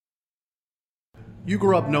You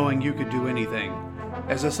grew up knowing you could do anything.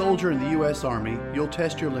 As a soldier in the U.S. Army, you'll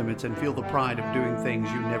test your limits and feel the pride of doing things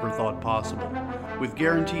you never thought possible. With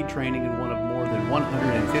guaranteed training in one of more than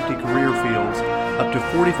 150 career fields, up to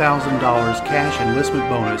 $40,000 cash enlistment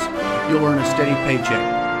bonus, you'll earn a steady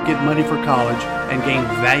paycheck, get money for college, and gain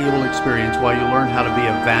valuable experience while you learn how to be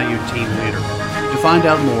a valued team leader. To find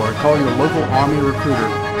out more, call your local Army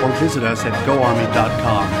recruiter or visit us at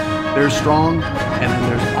GoArmy.com. There's strong, and then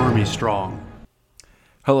there's Army Strong.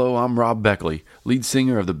 Hello, I'm Rob Beckley, lead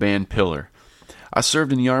singer of the band Pillar. I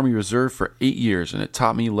served in the Army Reserve for 8 years, and it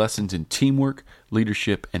taught me lessons in teamwork,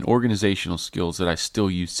 leadership, and organizational skills that I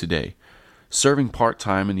still use today. Serving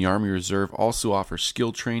part-time in the Army Reserve also offers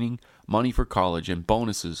skill training, money for college, and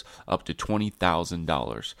bonuses up to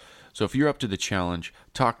 $20,000. So if you're up to the challenge,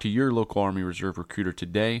 talk to your local Army Reserve recruiter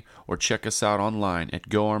today or check us out online at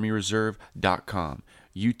GoArmyReserve.com.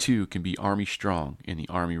 You too can be Army Strong in the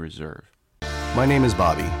Army Reserve. My name is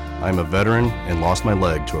Bobby. I'm a veteran and lost my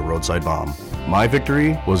leg to a roadside bomb. My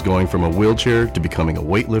victory was going from a wheelchair to becoming a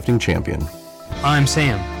weightlifting champion. I'm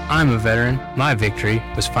Sam. I'm a veteran. My victory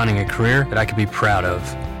was finding a career that I could be proud of.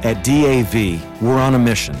 At DAV, we're on a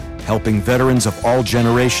mission, helping veterans of all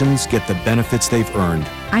generations get the benefits they've earned.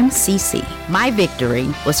 I'm Cece. My victory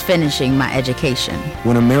was finishing my education.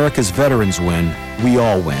 When America's veterans win, we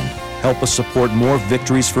all win. Help us support more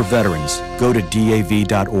victories for veterans. Go to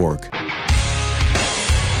DAV.org.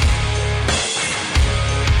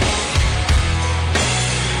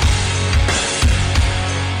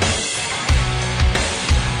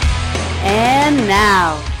 And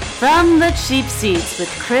now, from the cheap seats with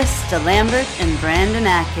Chris DeLambert and Brandon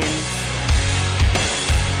Atkins.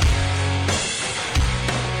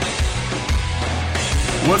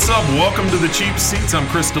 What's up? Welcome to the cheap seats. I'm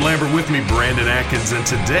Chris DeLambert, with me Brandon Atkins, and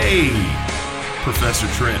today, Professor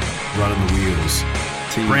Trent running the wheels.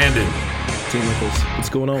 Brandon. Team Nichols. What's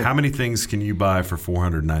going on? How many things can you buy for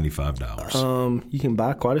 $495? You can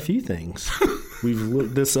buy quite a few things. We've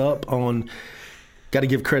looked this up on... Got to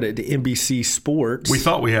give credit to NBC Sports. We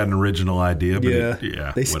thought we had an original idea, but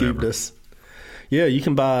they scooped us. Yeah, you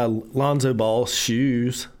can buy Lonzo Ball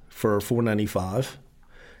shoes for $495.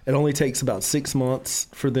 It only takes about 6 months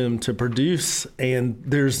for them to produce, and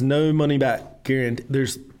there's no money back guarantee.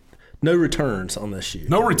 There's no returns on this shoe.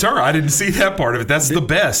 No return? I didn't see that part of it. That's the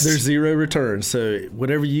best. There's zero returns. So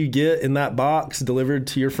whatever you get in that box delivered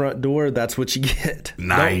to your front door, that's what you get.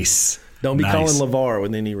 Nice. Don't be calling LeVar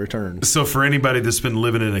with any returns. So for anybody that's been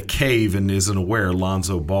living in a cave and isn't aware,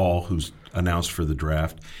 Lonzo Ball, who's announced for the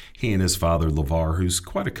draft, he and his father, LeVar, who's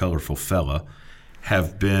quite a colorful fella,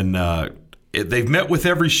 have been they've met with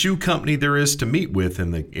every shoe company there is to meet with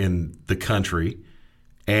in the country,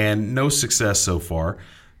 and no success so far.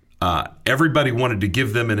 Everybody wanted to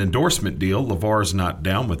give them an endorsement deal. LeVar's not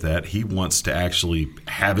down with that. He wants to actually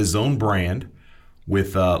have his own brand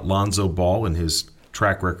with Lonzo Ball and his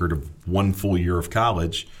track record of 1 full year of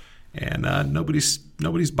college, and nobody's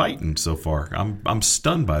biting so far. I'm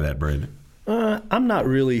stunned by that, Brandon. I'm not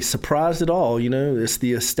really surprised at all. You know, it's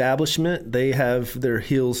the establishment. They have their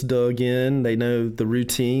heels dug in. They know the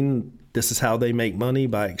routine. This is how they make money,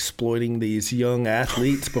 by exploiting these young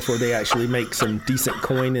athletes before they actually make some decent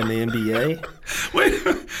coin in the NBA.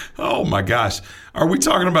 Wait, oh my gosh. Are we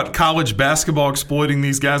talking about college basketball exploiting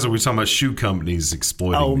these guys, or are we talking about shoe companies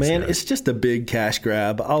exploiting these guys? Oh, man, it's just a big cash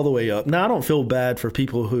grab all the way up. Now, I don't feel bad for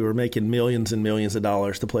people who are making millions and millions of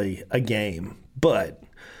dollars to play a game, but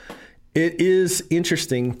it is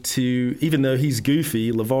interesting to, even though he's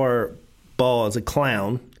goofy, LeVar Ball is a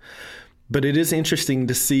clown, but it is interesting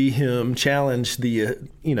to see him challenge the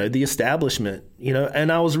establishment.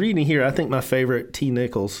 And I was reading here, I think my favorite, T.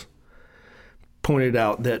 Nichols, pointed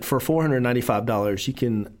out that for $495, you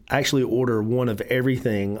can actually order one of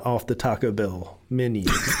everything off the Taco Bell menu.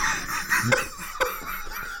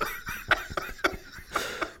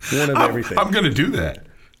 One of everything. I'm going to do that.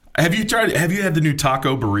 Have you had the new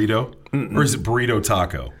taco burrito? Mm-mm. Or is it burrito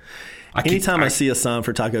taco? Anytime I see a sign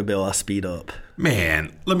for Taco Bell, I speed up.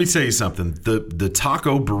 Man, let me tell you something. The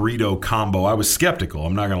taco burrito combo, I was skeptical.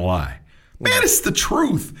 I'm not going to lie. Man, it's the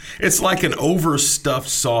truth. It's like an overstuffed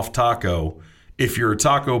soft taco. If you're a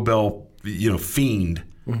Taco Bell, fiend,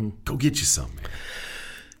 go get you some, man.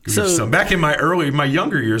 Go get you some. Back in my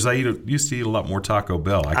younger years, I used to eat a lot more Taco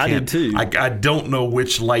Bell. I did too. I don't know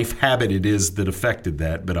which life habit it is that affected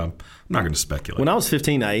that, but I'm not going to speculate. When I was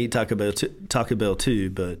 15, I ate Taco Bell too,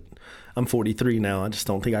 but I'm 43 now. I just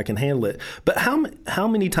don't think I can handle it. But how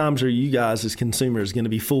many times are you guys as consumers going to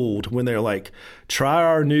be fooled when they're like, try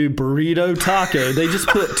our new burrito taco? They just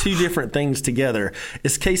put two different things together.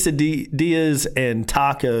 It's quesadillas and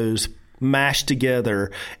tacos mashed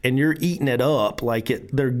together, and you're eating it up like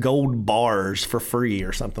they're gold bars for free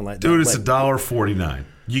or something like that. Dude, it's $1.49.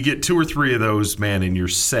 You get 2 or 3 of those, man, and you're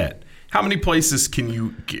set. How many places can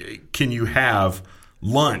you have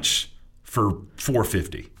lunch for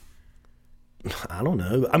 $4.50? I don't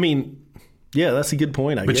know. I mean, yeah, that's a good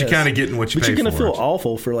point, I guess. But you're kind of getting what you pay for. But you're going to feel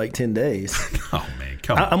awful for like 10 days. Oh, man,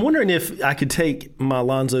 come on. I'm wondering if I could take my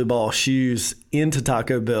Lonzo Ball shoes into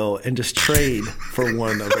Taco Bell and just trade for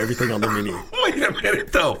one of everything on the menu. Wait a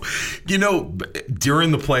minute, though. You know,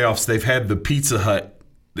 during the playoffs, they've had the Pizza Hut,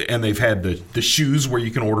 and they've had the shoes where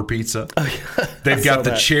you can order pizza. They've got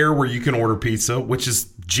the chair where you can order pizza, which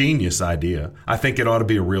is genius idea. I think it ought to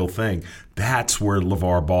be a real thing. That's where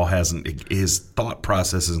LeVar Ball his thought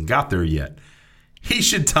process hasn't got there yet. He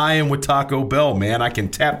should tie in with Taco Bell, man. I can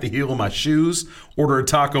tap the heel of my shoes, order a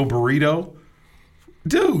taco burrito.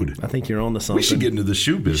 Dude. I think you're on to something. We should get into the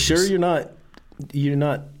shoe business. Sure you're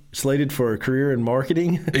not slated for a career in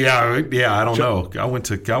marketing? Yeah, I don't know. I went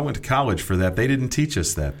to college for that. They didn't teach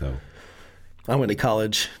us that, though. I went to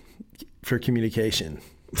college for communication.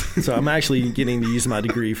 So I'm actually getting to use my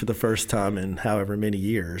degree for the first time in however many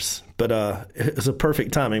years. But it was a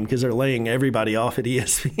perfect timing because they're laying everybody off at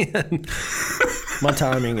ESPN. My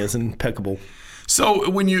timing is impeccable. So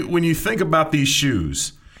when you think about these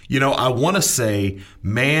shoes, you know, I want to say,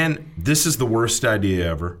 man, this is the worst idea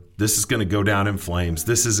ever. This is going to go down in flames.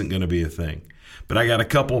 This isn't going to be a thing. But I got a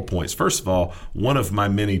couple of points. First of all, one of my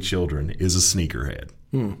many children is a sneakerhead.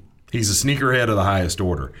 He's a sneakerhead of the highest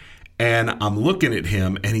order. And I'm looking at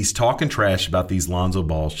him, and he's talking trash about these Lonzo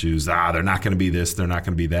Ball shoes. They're not going to be this. They're not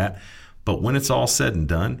going to be that. But when it's all said and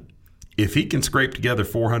done, if he can scrape together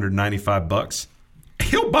 $495,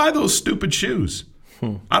 he'll buy those stupid shoes.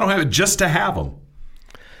 I don't have it just to have them.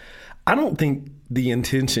 I don't think the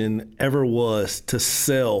intention ever was to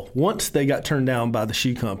sell. Once they got turned down by the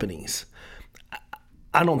shoe companies,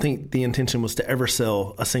 I don't think the intention was to ever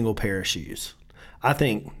sell a single pair of shoes. I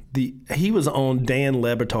think he was on Dan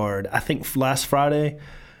Le Batard, I think last Friday,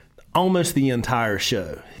 almost the entire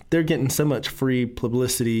show. They're getting so much free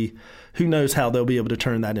publicity. Who knows how they'll be able to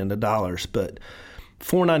turn that into dollars. But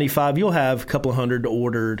 $495, you'll have a couple hundred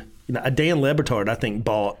ordered. You know, Dan Le Batard, I think,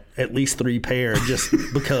 bought at least 3 pair just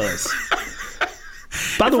because.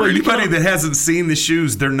 By the way, anybody that hasn't seen the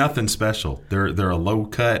shoes, they're nothing special. They're a low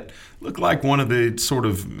cut, look like one of the sort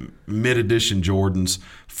of mid edition Jordans.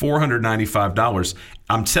 $495.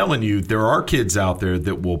 I'm telling you, there are kids out there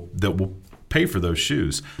that will pay for those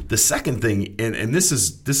shoes. The second thing, and this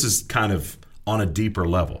is kind of on a deeper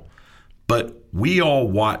level, but we all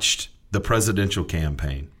watched the presidential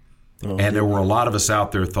campaign, and there were a lot of us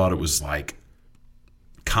out there thought it was like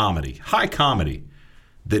comedy, high comedy,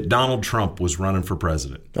 that Donald Trump was running for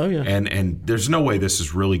president. Oh, yeah. And there's no way this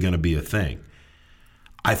is really going to be a thing.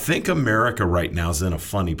 I think America right now is in a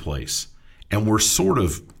funny place, and we're sort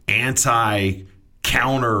of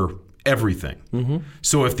anti-counter everything. Mm-hmm.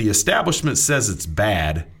 So if the establishment says it's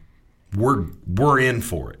bad, we're in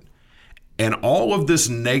for it. And all of this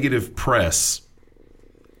negative press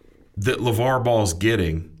that LeVar Ball's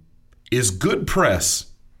getting is good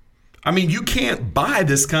press. I mean, you can't buy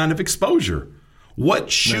this kind of exposure.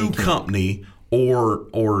 What shoe company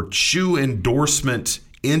or shoe endorsement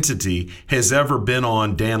entity has ever been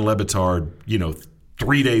on Dan Le Batard,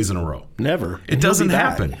 3 days in a row? Never. It doesn't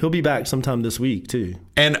happen. He'll be back sometime this week, too.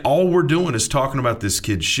 And all we're doing is talking about this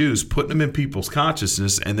kid's shoes, putting them in people's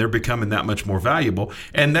consciousness, and they're becoming that much more valuable.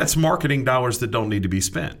 And that's marketing dollars that don't need to be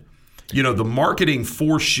spent. The marketing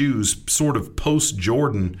for shoes sort of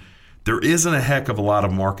post-Jordan, there isn't a heck of a lot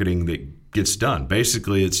of marketing that gets done.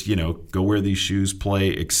 Basically, it's, go wear these shoes, play,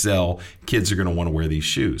 excel. Kids are going to want to wear these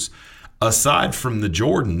shoes. Aside from the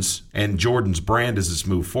Jordans and Jordan's brand as it's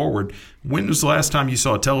moved forward, when was the last time you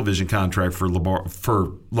saw a television contract for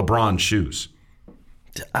LeBron's shoes?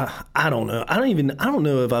 I don't know. I don't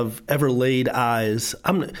know if I've ever laid eyes.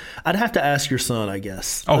 I'd have to ask your son, I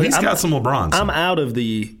guess. Oh, he's got some LeBrons. I'm out of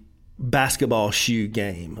the basketball shoe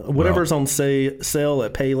game. Whatever's on sale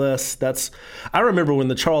at Payless. I remember when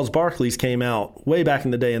the Charles Barkleys came out way back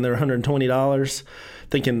in the day, and they're $120.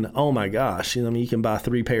 Thinking, oh my gosh, you can buy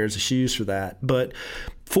 3 pairs of shoes for that. But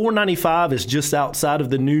 $495 is just outside of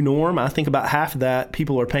the new norm. I think about half of that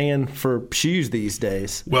people are paying for shoes these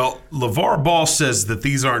days. Well, LeVar Ball says that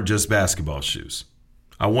these aren't just basketball shoes.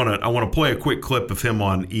 I want to play a quick clip of him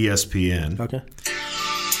on ESPN. Okay.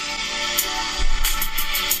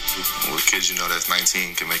 With kids, that's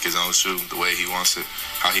 19 can make his own shoe the way he wants it,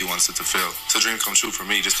 how he wants it to feel. It's a dream come true for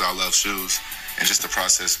me, just because I love shoes. And just the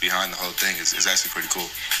process behind the whole thing is actually pretty cool.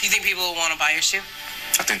 You think people will want to buy your shoe?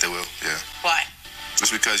 I think they will, yeah. Why? Just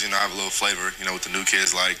because, I have a little flavor, with the new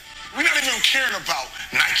kids like We're not even caring about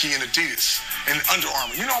Nike and Adidas and Under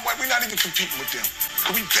Armour. You know what? We're not even competing with them.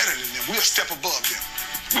 Because we're better than them. We're a step above them.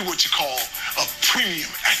 We're what you call a premium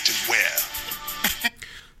activewear.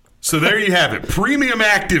 So there you have it. Premium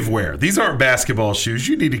activewear. These aren't basketball shoes.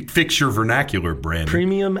 You need to fix your vernacular, Brandon.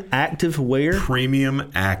 Premium activewear?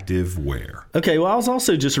 Premium activewear. Okay, well, I was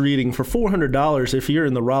also just reading for $400, if you're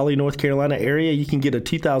in the Raleigh, North Carolina area, you can get a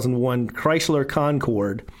 2001 Chrysler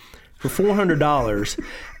Concorde for $400.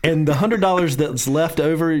 And the $100 that's left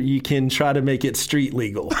over, you can try to make it street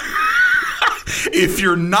legal. If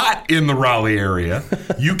you're not in the Raleigh area,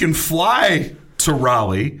 you can fly to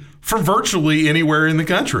Raleigh from virtually anywhere in the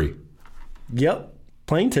country. Yep,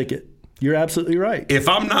 plane ticket. You're absolutely right. If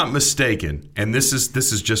I'm not mistaken, and this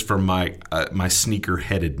is just from my my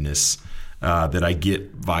sneaker-headedness that I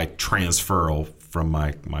get by transferal from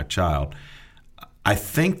my child, I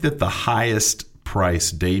think that the highest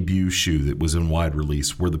price debut shoe that was in wide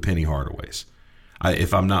release were the Penny Hardaways.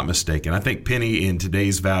 If I'm not mistaken, I think Penny in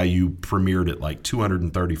today's value premiered at like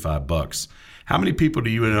 $235. How many people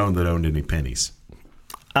do you know that owned any pennies?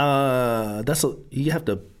 You have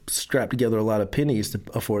to strap together a lot of pennies to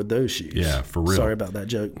afford those shoes. Yeah, for real. Sorry about that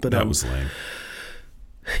joke, but that was lame.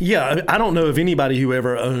 Yeah, I don't know of anybody who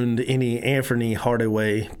ever owned any Anthony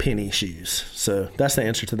Hardaway penny shoes. So that's the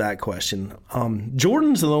answer to that question.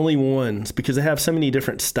 Jordans are the only ones, because they have so many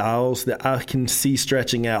different styles, that I can see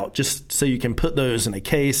stretching out, just so you can put those in a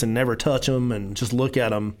case and never touch them and just look at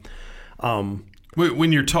them.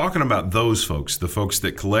 When you're talking about those folks, the folks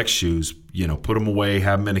that collect shoes, put them away,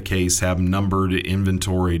 have them in a case, have them numbered,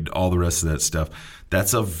 inventoried, all the rest of that stuff,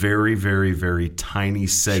 that's a very, very, very tiny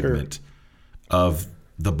segment of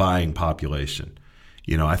the buying population.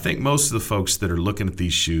 I think most of the folks that are looking at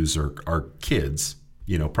these shoes are kids,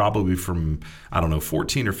 probably from,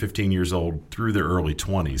 14 or 15 years old through their early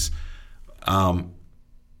 20s.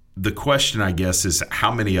 The question, I guess, is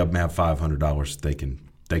how many of them have $500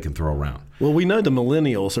 they can throw around? Well, we know the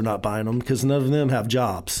millennials are not buying them because none of them have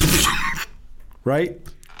jobs. Right?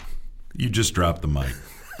 You just dropped the mic.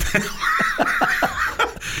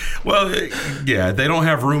 Well, yeah, they don't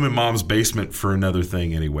have room in mom's basement for another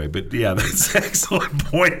thing anyway. But yeah, that's an excellent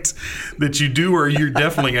point that you do, or you're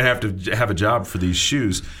definitely going to have a job for these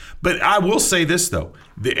shoes. But I will say this, though,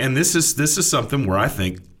 and this is something where I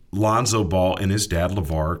think Lonzo Ball and his dad,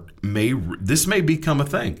 LeVar, this may become a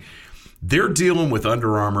thing. They're dealing with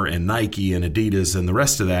Under Armour and Nike and Adidas and the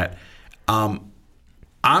rest of that.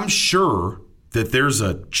 I'm sure that there's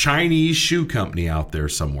a Chinese shoe company out there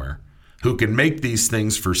somewhere who can make these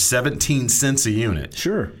things for 17 cents a unit.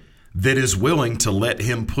 Sure. That is willing to let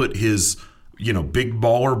him put his, big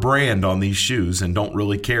baller brand on these shoes and don't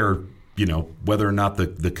really care, whether or not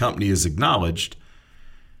the company is acknowledged.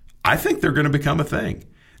 I think they're going to become a thing.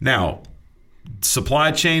 Now,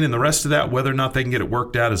 supply chain and the rest of that, whether or not they can get it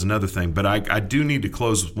worked out is another thing. But I do need to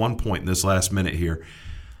close with one point in this last minute here.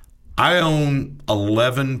 I own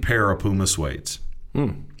 11 pair of Puma suedes.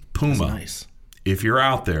 Puma. That's nice. If you're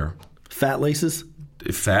out there. Fat laces?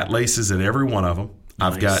 Fat laces in every one of them.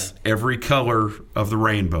 Nice. I've got every color of the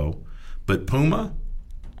rainbow. But Puma,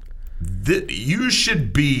 you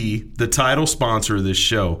should be the title sponsor of this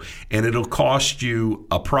show, and it'll cost you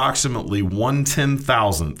approximately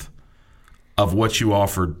 1/10,000th of what you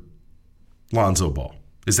offered Lonzo Ball.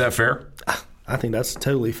 Is that fair? I think that's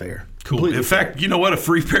totally fair. Cool. Completely in fact, you know what?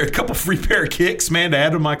 A couple free pair of kicks, man, to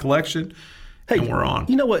add to my collection. Hey, and we're on.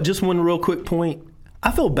 You know what? Just one real quick point. I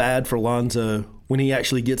feel bad for Lonzo when he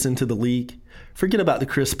actually gets into the league. Forget about the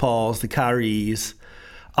Chris Pauls, the Kyries,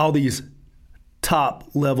 all these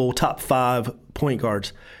top 5 point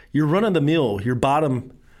guards. You're running the mill. Your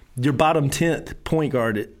bottom 10th point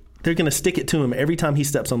guard. They're going to stick it to him every time he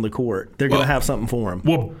steps on the court. They're going to have something for him.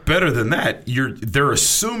 Well, better than that, they're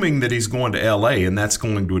assuming that he's going to L.A. and that's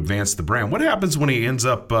going to advance the brand. What happens when he ends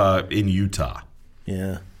up in Utah?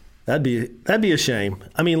 Yeah, that'd be a shame.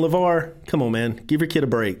 I mean, LeVar, come on, man, give your kid a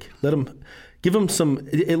break. Give him some,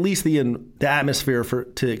 at least the atmosphere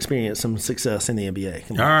to experience some success in the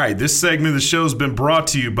NBA. All right, this segment of the show has been brought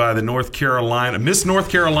to you by the Miss North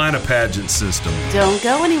Carolina pageant system. Don't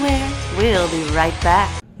go anywhere. We'll be right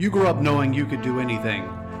back. You grew up knowing you could do anything.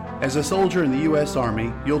 As a soldier in the U.S.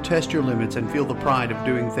 Army, you'll test your limits and feel the pride of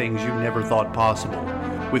doing things you never thought possible.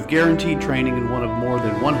 With guaranteed training in one of more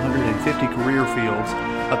than 150 career fields,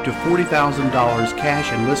 up to $40,000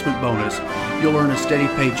 cash enlistment bonus, you'll earn a steady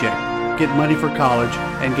paycheck, get money for college,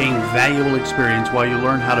 and gain valuable experience while you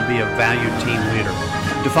learn how to be a valued team leader.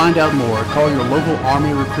 To find out more, call your local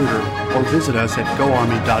Army recruiter or visit us at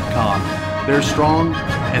GoArmy.com. There's strong,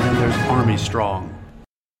 and then there's Army Strong.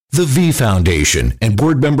 The V Foundation and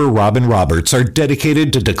board member Robin Roberts are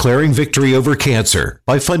dedicated to declaring victory over cancer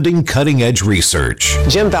by funding cutting-edge research.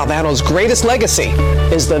 Jim Valvano's greatest legacy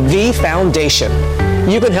is the V Foundation.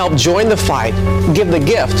 You can help join the fight, give the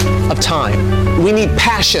gift of time. We need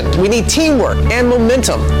passion, we need teamwork and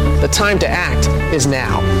momentum. The time to act is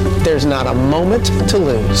now. There's not a moment to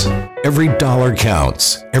lose. Every dollar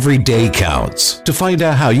counts. Every day counts. To find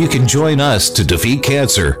out how you can join us to defeat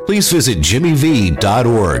cancer, please visit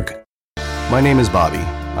jimmyv.org. My name is Bobby.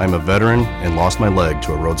 I'm a veteran and lost my leg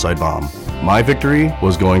to a roadside bomb. My victory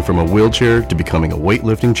was going from a wheelchair to becoming a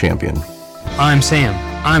weightlifting champion. I'm Sam.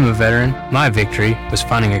 I'm a veteran. My victory was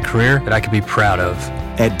finding a career that I could be proud of.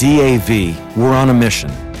 At DAV, we're on a mission,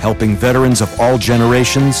 helping veterans of all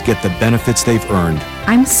generations get the benefits they've earned.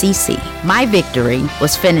 I'm Cece. My victory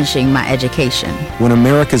was finishing my education. When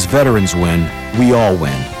America's veterans win, we all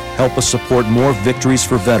win. Help us support more victories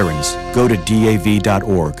for veterans. Go to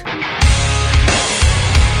DAV.org.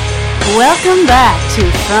 Welcome back to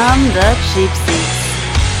From the Cheap Seats.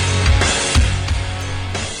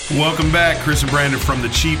 Welcome back, Chris and Brandon from the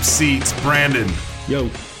Cheap Seats. Brandon. Yo.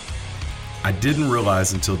 I didn't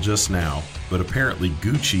realize until just now, but apparently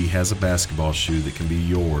Gucci has a basketball shoe that can be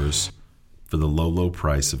yours for the low, low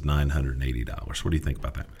price of $980. What do you think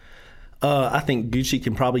about that? I think Gucci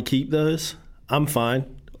can probably keep those. I'm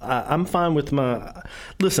fine. I'm fine with my...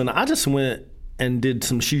 Listen, I just went and did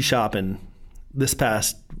some shoe shopping this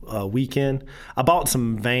past weekend. I bought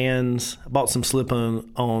some Vans, I bought some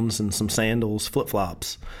slip-ons and some sandals,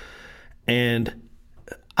 flip-flops. And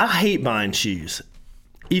I hate buying shoes,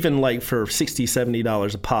 even like for $60,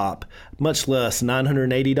 $70 a pop, much less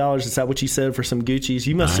 $980. Is that what you said for some Gucci's?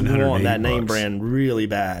 You must want that name brand really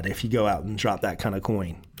bad if you go out and drop that kind of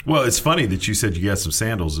coin. Well, it's funny that you said you got some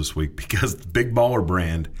sandals this week because the Big Baller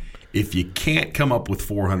brand, if you can't come up with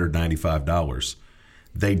 $495,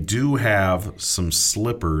 they do have some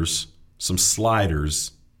slippers, some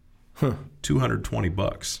sliders,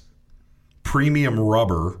 $220. Premium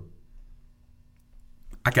rubber.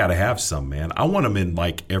 I got to have some, man. I want them in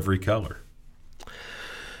like every color.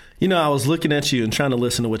 You know, I was looking at you and trying to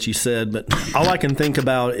listen to what you said, but all I can think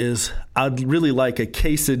about is I'd really like a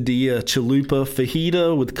quesadilla chalupa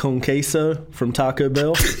fajita with con queso from Taco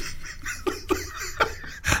Bell.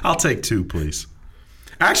 I'll take 2, please.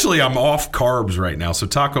 Actually, I'm off carbs right now, so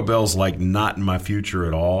Taco Bell's like not in my future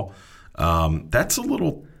at all.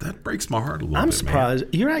 That breaks my heart a little bit. I'm surprised.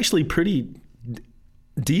 Man. You're actually pretty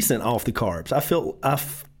decent off the carbs. I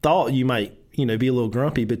thought you might, be a little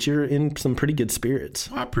grumpy, but you're in some pretty good spirits.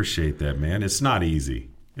 I appreciate that, man. It's not easy.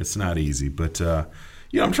 But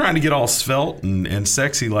I'm trying to get all svelte and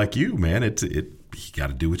sexy like you, man. You got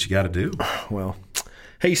to do what you got to do. Well,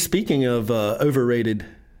 hey, speaking of overrated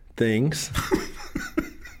things.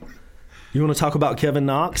 You want to talk about Kevin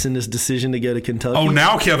Knox and his decision to go to Kentucky? Oh,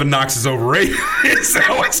 now Kevin Knox is overrated. Is that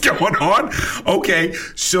what's going on? Okay,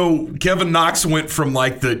 so Kevin Knox went from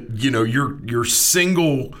like your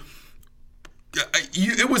single.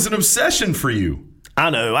 It was an obsession for you.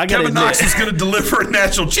 I know. Kevin Knox was going to deliver a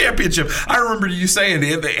national championship. I remember you saying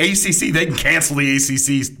the ACC, they can cancel the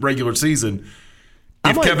ACC's regular season.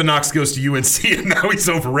 If Kevin Knox goes to UNC and now he's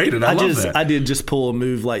overrated, I love that. I did just pull a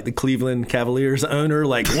move like the Cleveland Cavaliers owner,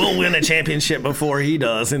 like we'll win a championship before he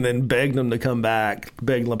does, and then begged him to come back,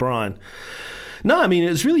 begged LeBron. No, I mean,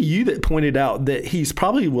 it's really you that pointed out that he's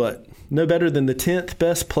probably no better than the 10th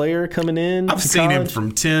best player coming in. I've seen him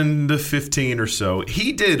from 10 to 15 or so.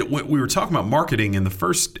 He did. We were talking about marketing in the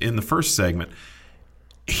first segment.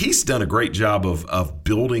 He's done a great job of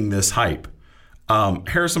building this hype.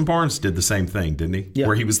 Harrison Barnes did the same thing, didn't he? Yeah.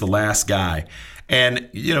 Where he was the last guy. And,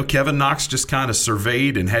 Kevin Knox just kind of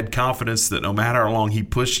surveyed and had confidence that no matter how long he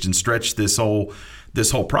pushed and stretched this whole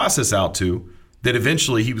process out to, that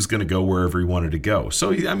eventually he was going to go wherever he wanted to go.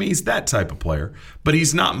 So, he's that type of player. But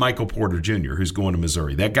he's not Michael Porter Jr., who's going to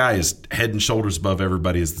Missouri. That guy is head and shoulders above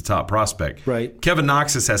everybody as the top prospect. Right. Kevin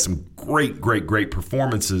Knox has had some great, great, great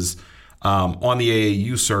performances on the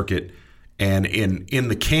AAU circuit and in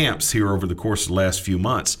the camps here over the course of the last few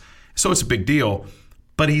months. So it's a big deal.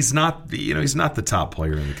 But he's not the top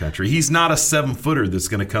player in the country. He's not a 7-footer that's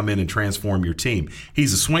going to come in and transform your team.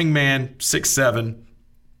 He's a swing man, 6'7",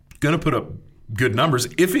 going to put up good numbers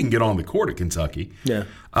if he can get on the court at Kentucky. Yeah.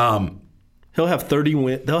 He'll have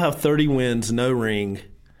 30 they'll have 30 wins, no ring,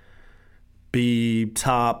 be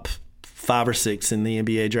top 5 or 6 in the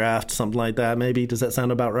NBA draft, something like that maybe. Does that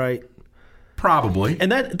sound about right? Probably.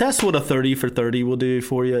 And that's what a 30 for 30 will do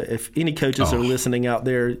for you. If any coaches are listening out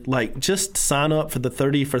there, just sign up for the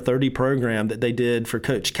 30 for 30 program that they did for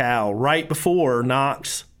Coach Cal right before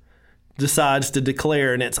Knox decides to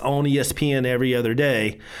declare and it's on ESPN every other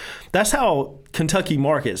day. That's how Kentucky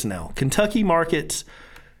markets now. Kentucky markets,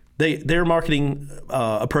 their marketing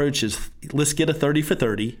approach is, let's get a 30 for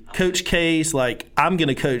 30. Coach K's like, I'm going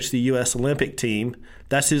to coach the U.S. Olympic team.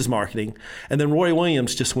 That's his marketing. And then Roy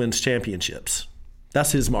Williams just wins championships.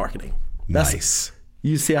 That's his marketing. Nice.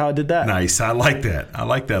 You see how I did that? Nice. I like that. I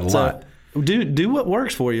like that a lot. Do what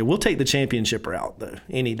works for you. We'll take the championship route, though,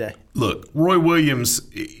 any day. Look, Roy Williams,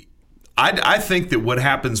 I think that what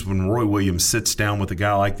happens when Roy Williams sits down with a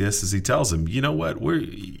guy like this is he tells him, you know what,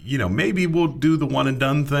 maybe we'll do the one and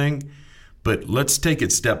done thing, but let's take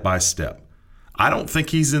it step by step. I don't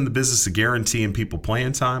think he's in the business of guaranteeing people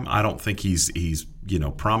playing time. I don't think he's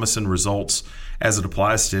promising results as it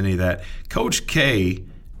applies to any of that. Coach K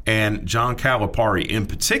and John Calipari in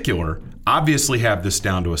particular obviously have this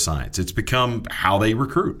down to a science. It's become how they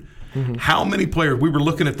recruit. Mm-hmm. How many players? We were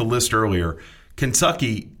looking at the list earlier.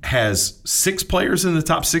 Kentucky has 6 players in the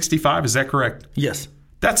top 65. Is that correct? Yes.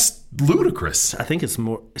 That's ludicrous. I think it's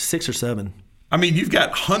more 6 or 7. I mean, you've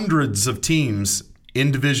got hundreds of teams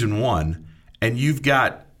in Division I, and you've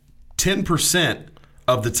got 10%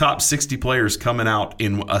 of the top 60 players coming out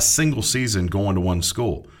in a single season going to one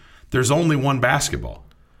school. There's only one basketball.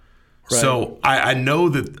 Right. So I know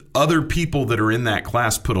that other people that are in that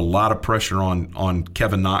class put a lot of pressure on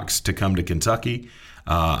Kevin Knox to come to Kentucky.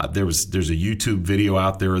 There's a YouTube video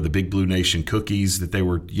out there of the Big Blue Nation cookies that they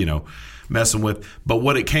were, messing with. But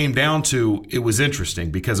what it came down to, it was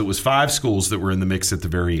interesting because it was 5 schools that were in the mix at the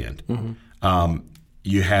very end. Mm-hmm.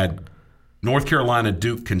 You had North Carolina,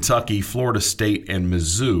 Duke, Kentucky, Florida State, and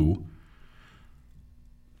Mizzou.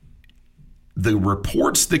 The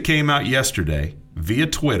reports that came out yesterday via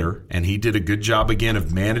Twitter, and he did a good job again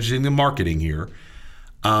of managing the marketing here.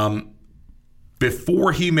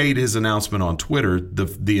 Before he made his announcement on Twitter,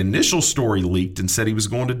 the initial story leaked and said he was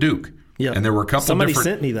going to Duke. Yeah, and there were a couple. Somebody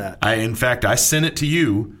sent me that. In fact, I sent it to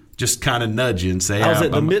you, just kind of nudge you and say, I was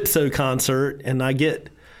at the Mitso concert, and I get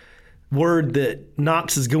word that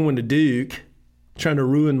Knox is going to Duke, trying to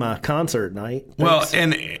ruin my concert night. Thanks. Well,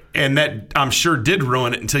 and that I'm sure did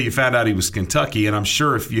ruin it until you found out he was Kentucky, and I'm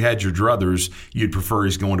sure if you had your druthers, you'd prefer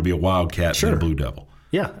he's going to be a Wildcat than a Blue Devil.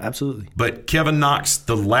 Yeah, absolutely. But Kevin Knox,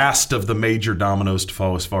 the last of the major dominoes to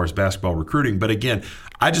fall as far as basketball recruiting. But again,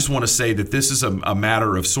 I just want to say that this is a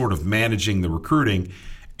matter of sort of managing the recruiting.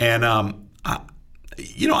 And, I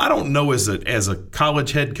don't know as a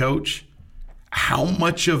college head coach how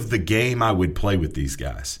much of the game I would play with these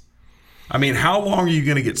guys. I mean, how long are you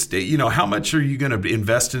going to get, how much are you going to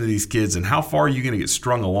invest into these kids and how far are you going to get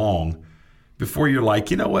strung along before you're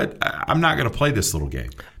like, you know what, I'm not going to play this little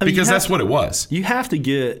game? Because that's what it was. You have to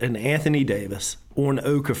get an Anthony Davis or an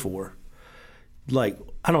Okafor. Like,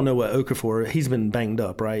 I don't know what Okafor, he's been banged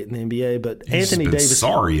up, right, in the NBA, but Anthony Davis.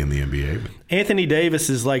 Sorry in the NBA. But. Anthony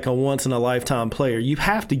Davis is like a once-in-a-lifetime player. You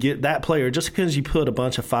have to get that player. Just because you put a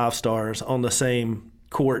bunch of 5 stars on the same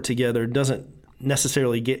court together doesn't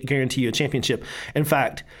necessarily guarantee you a championship. In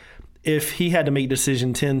fact, if he had to make a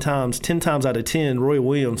decision 10 times out of 10, Roy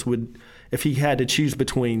Williams would, if he had to choose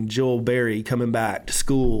between Joel Berry coming back to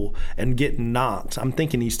school and getting Knox, I'm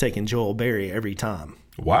thinking he's taking Joel Berry every time.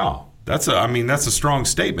 Wow. That's a strong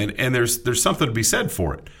statement, and there's something to be said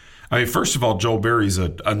for it. I mean, first of all, Joel Berry's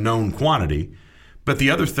a known quantity, but the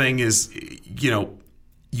other thing is,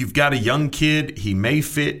 you've got a young kid. He may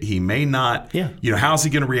fit, he may not. Yeah. How's he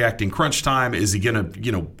going to react in crunch time? Is he going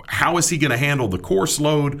to, how is he going to handle the course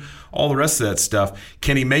load? All the rest of that stuff.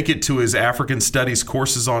 Can he make it to his African studies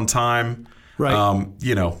courses on time? Right.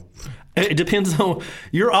 It depends on.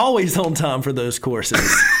 You're always on time for those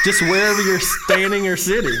courses, just wherever you're standing or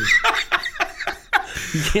sitting.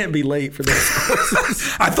 You can't be late for those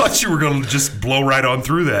courses. I thought you were going to just blow right on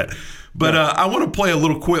through that. But I want to play a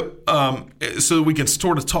little quip so that we can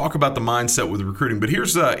sort of talk about the mindset with recruiting. But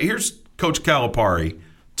here's Coach Calipari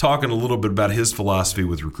talking a little bit about his philosophy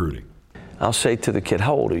with recruiting. I'll say to the kid,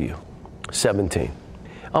 how old are you? 17.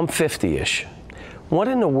 I'm 50-ish. What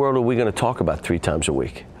in the world are we going to talk about 3 times a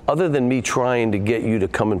week? Other than me trying to get you to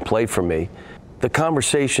come and play for me, the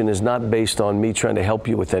conversation is not based on me trying to help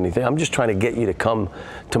you with anything. I'm just trying to get you to come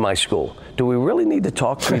to my school. Do we really need to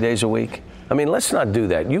talk 3 days a week? I mean, let's not do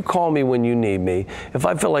that. You call me when you need me. If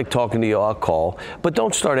I feel like talking to you, I'll call. But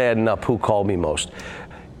don't start adding up who called me most.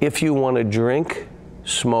 If you want to drink,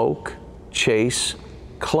 smoke, chase,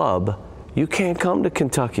 club, you can't come to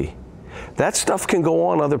Kentucky. That stuff can go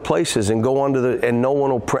on other places and go on to and no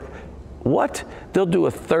one will what? They'll do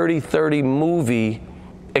a 30-30 movie,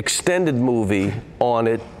 extended movie on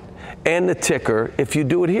it, and the ticker if you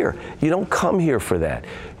do it here. You don't come here for that.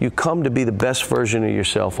 You come to be the best version of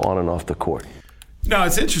yourself on and off the court. No,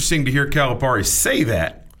 it's interesting to hear Calipari say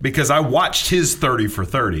that because I watched his 30 for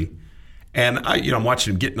 30, and I'm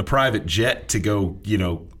watching him get in a private jet to go,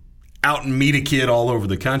 out and meet a kid all over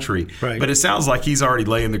the country. Right. But it sounds like he's already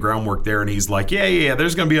laying the groundwork there, and he's like, yeah,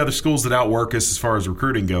 there's going to be other schools that outwork us as far as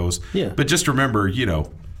recruiting goes. Yeah. But just remember,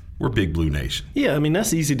 we're Big Blue Nation. Yeah, I mean,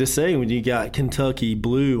 that's easy to say when you got Kentucky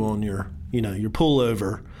blue on your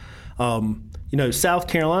pullover. South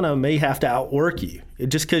Carolina may have to outwork you.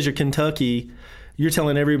 Just because you're Kentucky, you're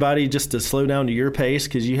telling everybody just to slow down to your pace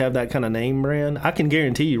because you have that kind of name brand. I can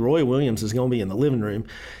guarantee you Roy Williams is going to be in the living room.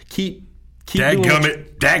 Keep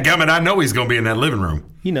Dadgummit, I know he's going to be in that living room.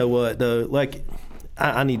 You know what, though?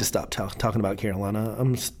 I need to stop talking about Carolina.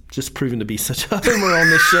 I'm just proving to be such a homer on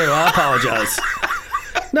this show. I apologize.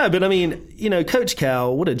 No, but I mean, Coach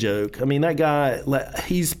Cal, what a joke. I mean, that guy,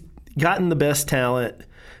 he's gotten the best talent,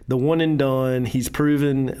 the one and done. He's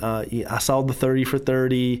proven. I saw the 30 for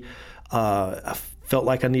 30. I felt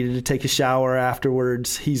like I needed to take a shower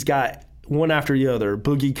afterwards. He's got one after the other,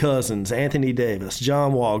 Boogie Cousins, Anthony Davis,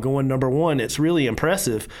 John Wall going number one. It's really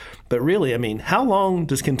impressive. But really, I mean, how long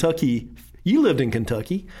does Kentucky – you lived in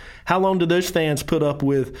Kentucky. How long do those fans put up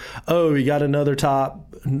with, we got another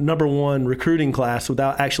top number one recruiting class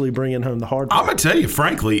without actually bringing home the hard part? I'm going to tell you,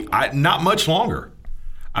 frankly, not much longer.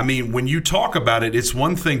 I mean, when you talk about it, it's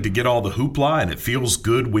one thing to get all the hoopla, and it feels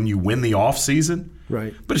good when you win the offseason.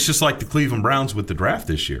 Right. But it's just like the Cleveland Browns with the draft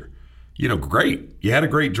this year. Great. You had a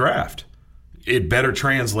great draft. It better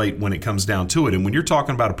translate when it comes down to it. And when you're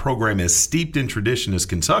talking about a program as steeped in tradition as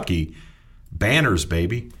Kentucky, banners,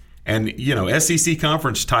 baby. And, SEC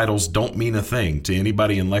conference titles don't mean a thing to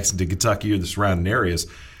anybody in Lexington, Kentucky, or the surrounding areas.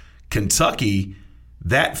 Kentucky,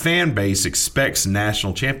 that fan base expects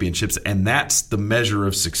national championships, and that's the measure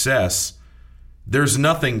of success. There's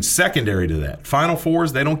nothing secondary to that. Final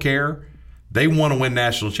Fours, they don't care. They want to win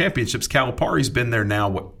national championships. Calipari's been there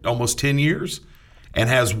now, almost 10 years, and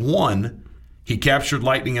has won. He captured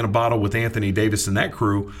lightning in a bottle with Anthony Davis and that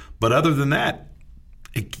crew. But other than that,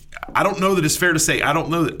 I don't know that it's fair to say. I don't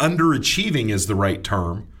know that underachieving is the right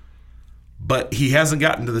term, but he hasn't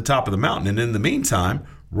gotten to the top of the mountain. And in the meantime,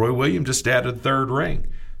 Roy Williams just added a third ring.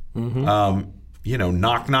 Mm-hmm.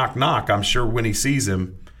 Knock, knock, knock. I'm sure when he sees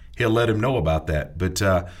him, he'll let him know about that. But,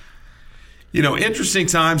 interesting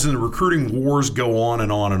times in the recruiting wars go on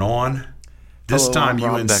and on and on. This time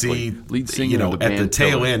I'm UNC, lead singer of the at band the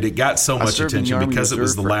tail Pillar. end, it got so much attention because it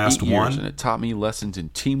was the last one. And it taught me lessons in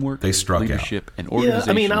teamwork, they struck leadership, out. and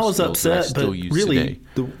organizational I was skills that I upset, still but use really, today.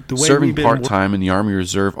 the way Serving we've been part-time in the Army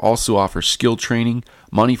Reserve also offers skill training,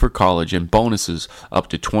 money for college, and bonuses up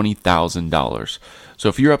to $20,000. So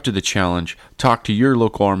if you're up to the challenge, talk to your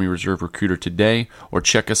local Army Reserve recruiter today or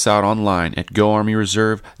check us out online at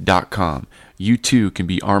goarmyreserve.com. You too can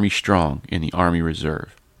be Army strong in the Army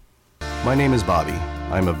Reserve. My name is Bobby.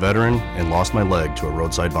 I'm a veteran and lost my leg to a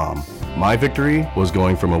roadside bomb. My victory was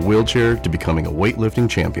going from a wheelchair to becoming a weightlifting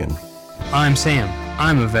champion. I'm Sam.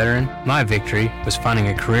 I'm a veteran. My victory was finding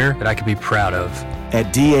a career that I could be proud of.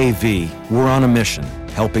 At DAV, we're on a mission,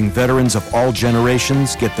 helping veterans of all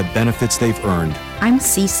generations get the benefits they've earned. I'm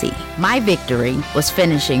Cece. My victory was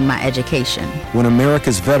finishing my education. When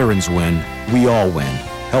America's veterans win, we all win.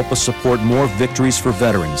 Help us support more victories for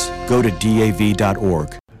veterans. Go to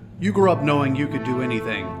DAV.org. You grew up knowing you could do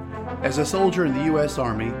anything. As a soldier in the U.S.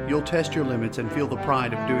 Army, you'll test your limits and feel the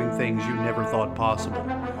pride of doing things you never thought possible.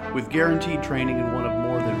 With guaranteed training in one of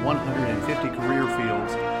more than 150 career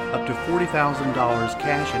fields, up to $40,000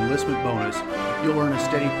 cash enlistment bonus, you'll earn a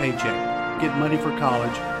steady paycheck, get money for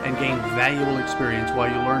college, and gain valuable experience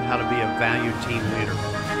while you learn how to be a valued team leader.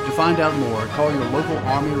 To find out more, call your local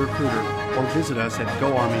Army recruiter or visit us at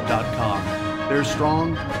goarmy.com. There's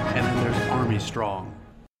strong, and then there's Army strong.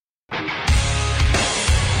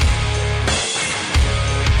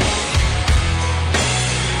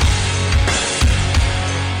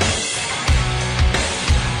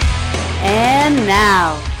 And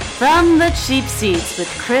now, from the cheap seats with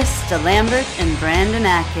Chris DeLambert and Brandon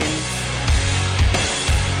Atkins.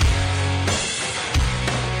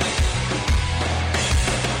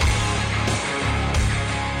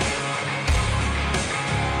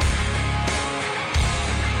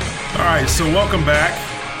 All right, so welcome back.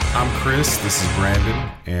 I'm Chris, this is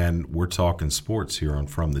Brandon, and we're talking sports here on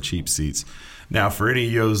From the Cheap Seats. Now, for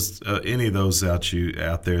any of those out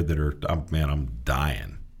there that are, I'm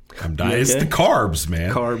dying. Okay? It's the carbs, man.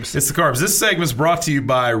 It's the carbs. This segment's brought to you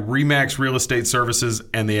by Remax Real Estate Services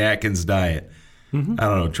and the Atkins Diet. Mm-hmm. I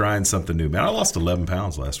don't know, trying something new, man. I lost 11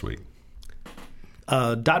 pounds last week.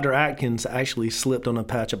 Dr. Atkins actually slipped on a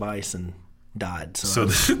patch of ice and died. So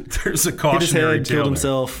there's a cautionary hit his head, tale killed there.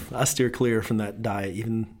 himself. I steer clear from that diet,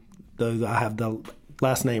 even though I have the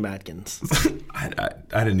last name Atkins. I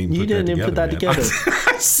didn't even you put didn't that even put that together.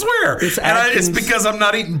 I swear. It's because I'm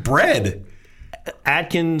not eating bread.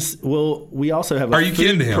 Atkins, well, we also have a Are you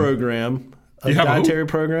kidding food him? program, a dietary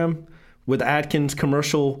program with Atkins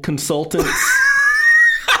commercial consultants.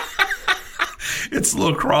 It's a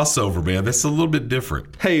little crossover, man. That's a little bit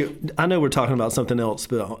different. Hey, I know we're talking about something else,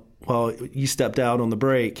 but while you stepped out on the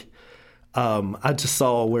break, I just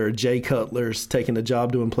saw where Jay Cutler's taking a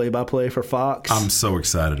job doing play-by-play for Fox. I'm so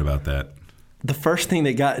excited about that. The first thing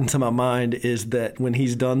that got into my mind is that when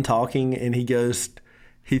he's done talking and he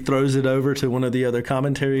throws it over to one of the other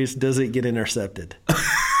commentaries, does it get intercepted?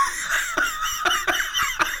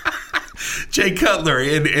 Jay Cutler,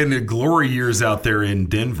 in the glory years out there in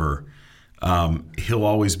Denver, he'll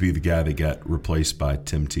always be the guy that got replaced by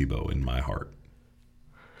Tim Tebow in my heart.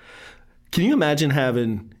 Can you imagine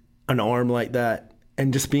having an arm like that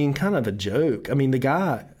and just being kind of a joke? I mean, the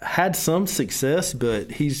guy had some success,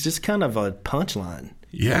 but he's just kind of a punchline.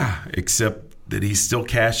 Yeah, except that he's still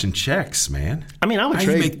cashing checks, man. I mean, I would How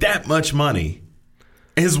trade. you make that much money?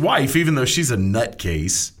 His wife, even though she's a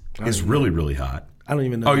nutcase, is really, really hot. I don't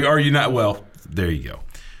even know. Oh, are you not? Well, there you go.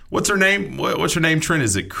 What's her name? What's her name, Trent?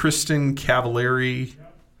 Is it Kristen Cavallari?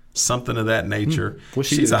 Something of that nature.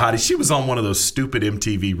 She's a hottie. She was on one of those stupid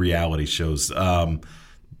MTV reality shows. I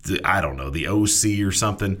don't know, the OC or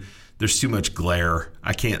something. There's too much glare.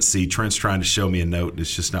 I can't see. Trent's trying to show me a note, and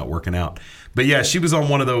it's just not working out. But yeah, she was on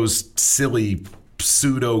one of those silly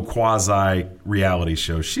pseudo quasi reality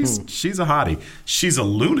shows. She's a hottie. She's a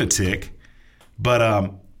lunatic,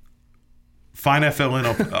 but fine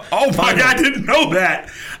FLN. Oh my God, I didn't know that.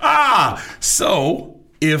 So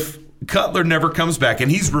if Cutler never comes back, and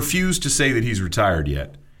he's refused to say that he's retired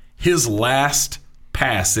yet, his last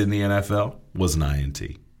pass in the NFL was an INT.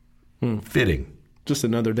 Fitting. Just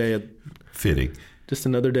another day. Fitting. Just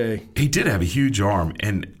another day. He did have a huge arm,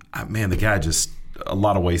 and man, the guy just a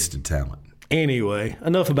lot of wasted talent. Anyway,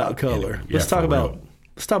 enough about Cutler. Let's talk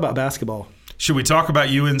about basketball. Should we talk about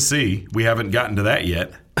UNC? We haven't gotten to that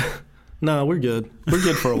yet. No, we're good. We're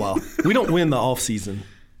good for a while. We don't win the off season.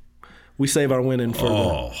 We save our winning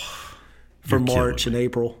for March and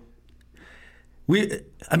April.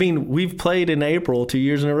 We've played in April 2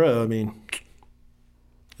 years in a row. I mean,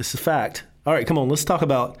 it's a fact. All right, come on. Let's talk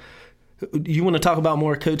about. You want to talk about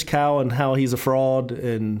more Coach Cal and how he's a fraud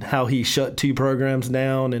and how he shut 2 programs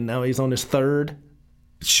down and now he's on his 3rd?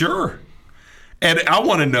 Sure. And I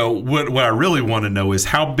want to know what I really want to know is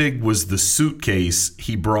how big was the suitcase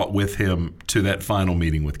he brought with him to that final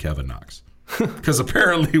meeting with Kevin Knox? Because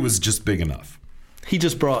apparently it was just big enough. He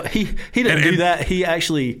just brought he didn't do that.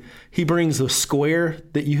 He brings a square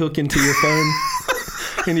that you hook into your phone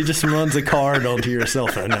and he just runs a card onto your cell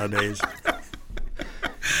phone nowadays.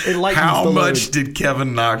 How much did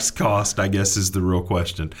Kevin Knox cost, I guess, is the real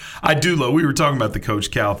question. I do love, we were talking about the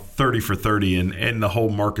Coach Cal 30 for 30 and the whole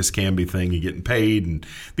Marcus Camby thing, you getting paid and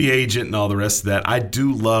the agent and all the rest of that. I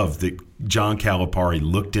do love that John Calipari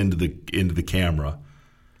looked into the camera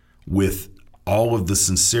with all of the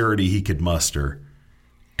sincerity he could muster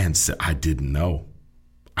and said, I didn't know.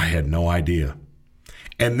 I had no idea.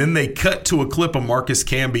 And then they cut to a clip of Marcus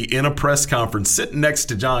Camby in a press conference sitting next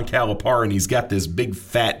to John Calipari, and he's got this big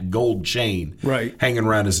fat gold chain hanging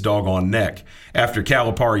around his doggone neck. After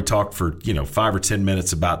Calipari talked for 5 or 10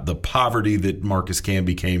 minutes about the poverty that Marcus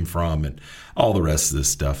Camby came from and all the rest of this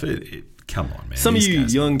stuff. Come on, man. Some of you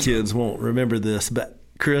young kids won't remember this, but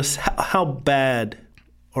Chris, how bad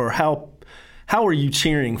or how are you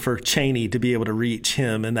cheering for Chaney to be able to reach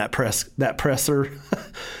him in that presser?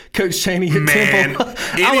 Coach Chaney at Temple.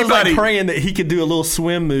 I was praying that he could do a little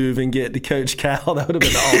swim move and get to Coach Cal. That would have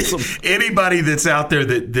been awesome. Anybody that's out there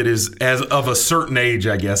that is as of a certain age,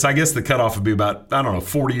 I guess the cutoff would be about,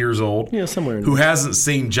 40 years old. Yeah, somewhere in who there. hasn't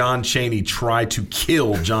seen John Chaney try to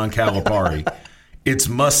kill John Calipari. It's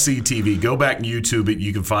must-see TV. Go back and YouTube it.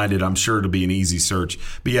 You can find it. I'm sure it'll be an easy search.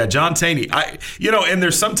 But yeah, John Chaney, and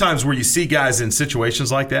there's sometimes where you see guys in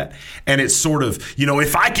situations like that, and it's sort of,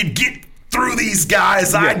 if I could get through these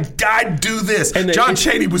guys, I'd do this. And John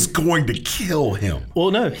Chaney was going to kill him.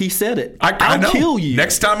 Well, no, he said it. I'll kill you.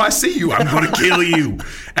 Next time I see you, I'm going to kill you.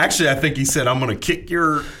 Actually, I think he said, I'm going to kick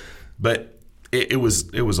your... But it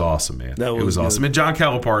was awesome, man. It was awesome. And John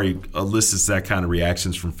Calipari elicits that kind of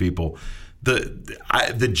reactions from people.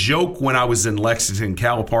 The joke when I was in Lexington,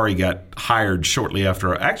 Calipari got hired shortly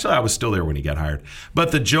after. Actually, I was still there when he got hired.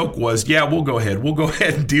 But the joke was, we'll go ahead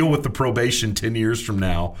and deal with the probation 10 years from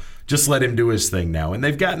now. Just let him do his thing now. And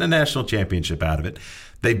they've gotten a national championship out of it.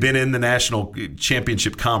 They've been in the national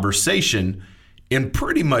championship conversation in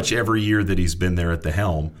pretty much every year that he's been there at the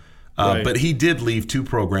helm. Right. But he did leave 2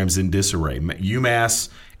 programs in disarray, UMass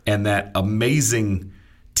and that amazing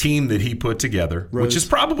team that he put together, which is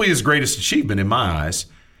probably his greatest achievement in my eyes.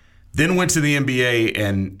 Then went to the NBA,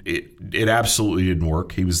 and it absolutely didn't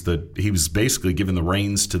work. He was basically given the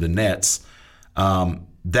reins to the Nets.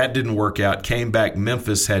 That didn't work out. Came back.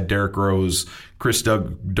 Memphis had Derrick Rose,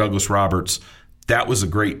 Douglas Roberts. That was a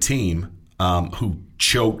great team who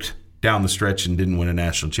choked down the stretch and didn't win a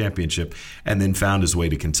national championship, and then found his way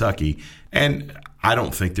to Kentucky. And I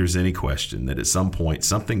don't think there's any question that at some point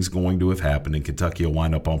something's going to have happened and Kentucky will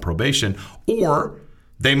wind up on probation, or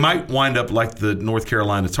they might wind up like the North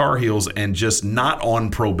Carolina Tar Heels and just not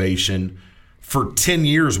on probation for 10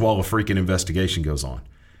 years while a freaking investigation goes on.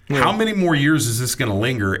 Yeah. How many more years is this going to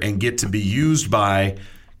linger and get to be used by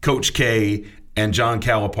Coach K and John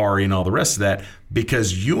Calipari and all the rest of that?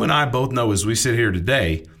 Because you and I both know as we sit here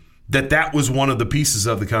today that was one of the pieces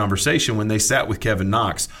of the conversation when they sat with Kevin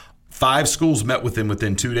Knox. 5 schools met with him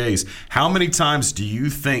within 2 days. How many times do you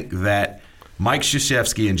think that Mike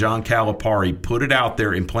Krzyzewski and John Calipari put it out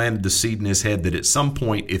there and planted the seed in his head that at some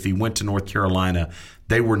point, if he went to North Carolina,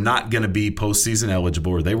 they were not going to be postseason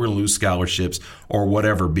eligible or they were going to lose scholarships or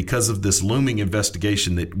whatever because of this looming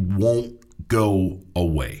investigation that won't go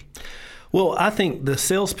away? Well, I think the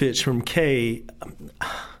sales pitch from Kay,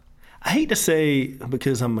 I hate to say,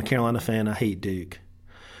 because I'm a Carolina fan, I hate Duke.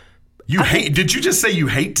 Did you just say you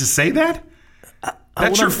hate to say that?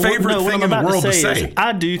 That's your favorite thing in the world to say.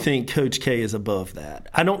 I do think Coach K is above that.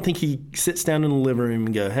 I don't think he sits down in the living room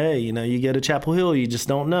and go, hey, you go to Chapel Hill, you just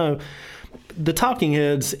don't know. The talking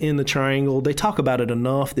heads in the triangle, they talk about it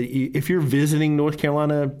enough that if you're visiting North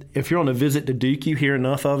Carolina, if you're on a visit to Duke, you hear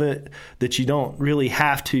enough of it that you don't really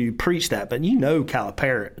have to preach that. But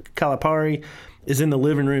Calipari is in the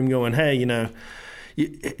living room going, hey,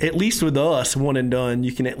 at least with us, one and done,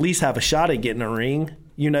 you can at least have a shot at getting a ring.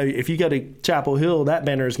 If you go to Chapel Hill, that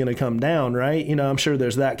banner is going to come down, right? I'm sure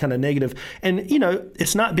there's that kind of negative. And,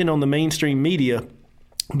 it's not been on the mainstream media,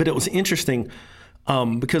 but it was interesting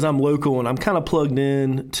because I'm local and I'm kind of plugged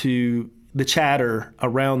in to the chatter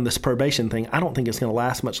around this probation thing. I don't think it's going to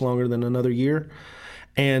last much longer than another year.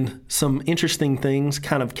 And some interesting things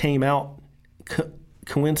kind of came out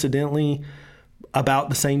coincidentally about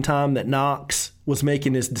the same time that Knox was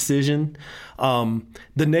making his decision. The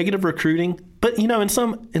negative recruiting, but in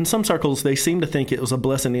some circles they seem to think it was a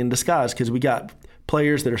blessing in disguise because we got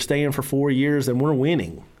players that are staying for 4 years and we're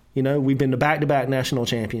winning. We've been to back-to-back national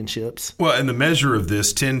championships. Well, and the measure of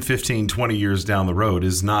this 10, 15, 20 years down the road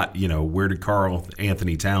is not, where did Carl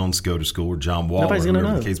Anthony Towns go to school or John Wall Nobody's or whatever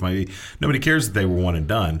gonna know. The case might be. Nobody cares that they were one and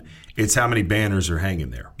done. It's how many banners are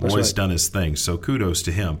hanging there. That's Roy's right. done his thing, so kudos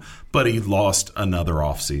to him. But he lost another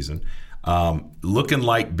offseason. Looking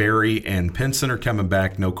like Barry and Pinson are coming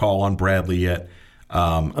back. No call on Bradley yet.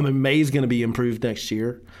 May's going to be improved next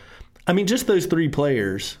year. Just those 3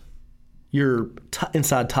 players, you're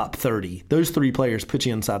inside top 30. Those 3 players put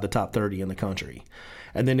you inside the top 30 in the country.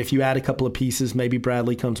 And then if you add a couple of pieces, maybe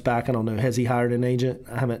Bradley comes back. I don't know. Has he hired an agent?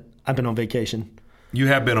 I've been on vacation. You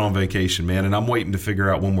have been on vacation, man, and I'm waiting to figure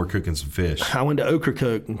out when we're cooking some fish. I went to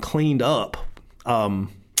Ocracoke and cleaned up,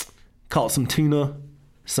 caught some tuna,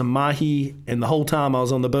 some mahi, and the whole time I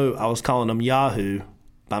was on the boat, I was calling them Yahoo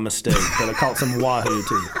by mistake, but I caught some wahoo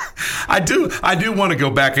too. I do want to go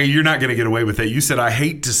back. You're not going to get away with that. You said, I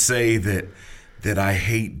hate to say that I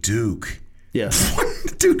hate Duke. Yes.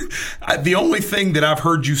 Dude, the only thing that I've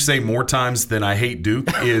heard you say more times than I hate Duke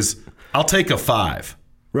is, I'll take a 5.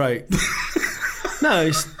 Right.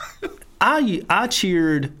 No, I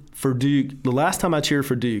cheered for Duke. The last time I cheered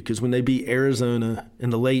for Duke is when they beat Arizona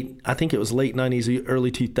in the late 90s,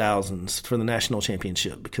 early 2000s for the national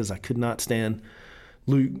championship because I could not stand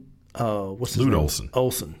Lute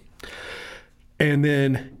Olson. And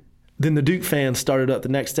then the Duke fans started up the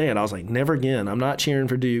next day, and I was like, never again. I'm not cheering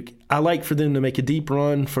for Duke. I like for them to make a deep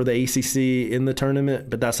run for the ACC in the tournament,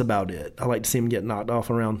 but that's about it. I like to see them get knocked off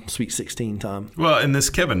around Sweet 16 time. Well, and this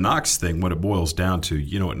Kevin Knox thing, what it boils down to,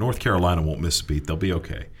 North Carolina won't miss a beat. They'll be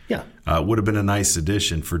okay. Yeah. Would have been a nice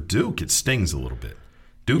addition. For Duke, it stings a little bit.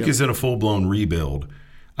 Duke is in a full-blown rebuild.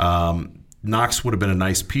 Knox would have been a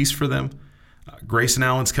nice piece for them. Grayson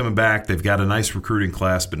Allen's coming back. They've got a nice recruiting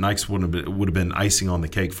class, but Knox would have been icing on the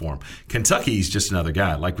cake for him. Kentucky's just another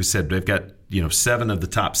guy. Like we said, they've got 7 of the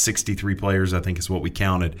top 63 players, I think is what we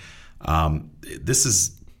counted. This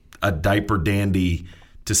is a diaper dandy,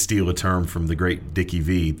 to steal a term from the great Dickie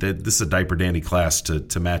V. This is a diaper dandy class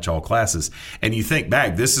to match all classes. And you think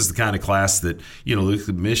back, this is the kind of class that, look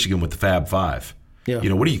at Michigan with the Fab Five.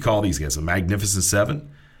 Yeah. What do you call these guys? A Magnificent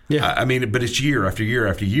Seven? Yeah. But it's year after year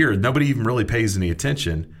after year. Nobody even really pays any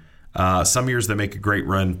attention. Some years they make a great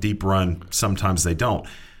run, deep run. Sometimes they don't.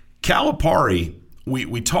 Calipari,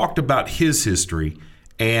 we talked about his history,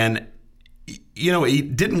 and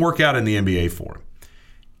it didn't work out in the NBA for him.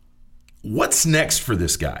 What's next for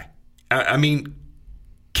this guy? I mean,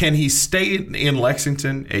 can he stay in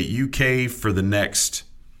Lexington at UK for the next,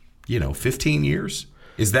 15 years?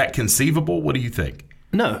 Is that conceivable? What do you think?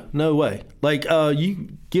 No way. Like at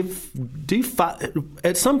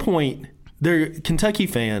some point, they're Kentucky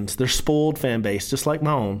fans. They're spoiled fan base, just like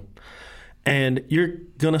my own. And you're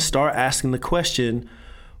going to start asking the question,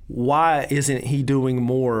 why isn't he doing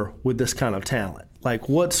more with this kind of talent? Like,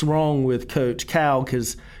 what's wrong with Coach Cal?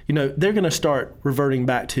 Because, they're going to start reverting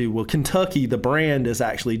back to, well, Kentucky, the brand is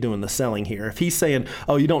actually doing the selling here. If he's saying,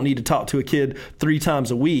 oh, you don't need to talk to a kid 3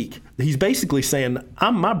 times a week, he's basically saying,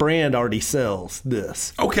 my brand already sells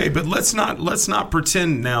this. Okay, but let's not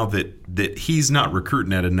pretend now that he's not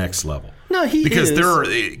recruiting at a next level. No, he because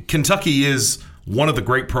is. Kentucky is one of the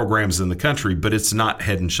great programs in the country, but it's not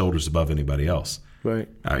head and shoulders above anybody else. Right.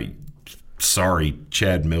 Sorry,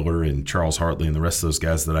 Chad Miller and Charles Hartley and the rest of those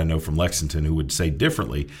guys that I know from Lexington who would say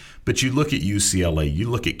differently. But you look at UCLA, you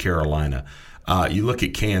look at Carolina, you look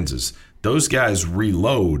at Kansas. Those guys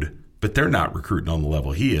reload, but they're not recruiting on the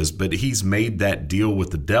level he is. But he's made that deal with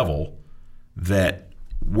the devil that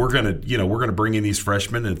we're gonna bring in these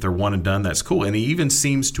freshmen, and if they're one and done, that's cool. And he even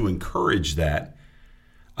seems to encourage that.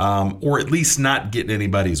 Or at least not get in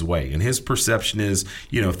anybody's way. And his perception is,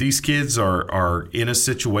 if these kids are in a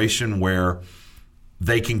situation where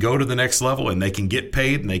they can go to the next level and they can get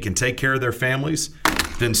paid and they can take care of their families,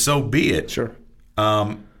 then so be it. Sure.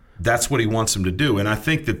 That's what he wants them to do. And I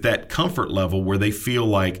think that comfort level where they feel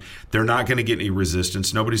like they're not going to get any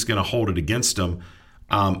resistance, nobody's going to hold it against them,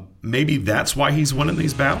 maybe that's why he's winning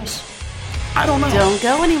these battles. I don't know. Don't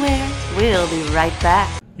go anywhere. We'll be right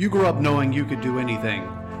back. You grew up knowing you could do anything.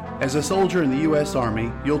 As a soldier in the U.S.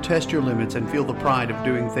 Army, you'll test your limits and feel the pride of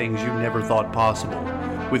doing things you never thought possible.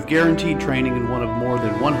 With guaranteed training in one of more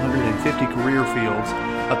than 150 career fields,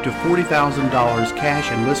 up to $40,000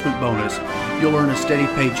 cash enlistment bonus, you'll earn a steady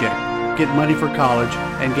paycheck, get money for college,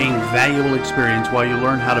 and gain valuable experience while you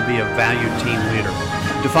learn how to be a valued team leader.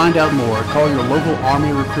 To find out more, call your local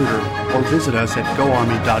Army recruiter or visit us at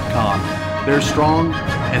GoArmy.com. There's strong,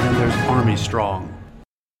 and then there's Army strong.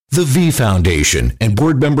 The V Foundation and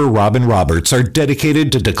board member Robin Roberts are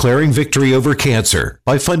dedicated to declaring victory over cancer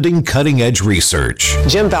by funding cutting-edge research.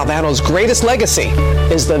 Jim Valvano's greatest legacy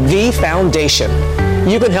is the V Foundation.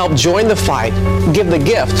 You can help join the fight, give the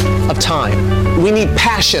gift of time. We need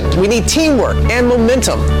passion, we need teamwork and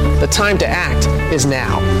momentum. The time to act is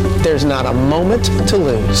now. There's not a moment to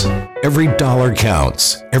lose. Every dollar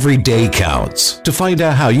counts. Every day counts. To find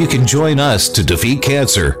out how you can join us to defeat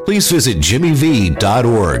cancer, please visit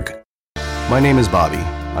jimmyv.org. My name is Bobby.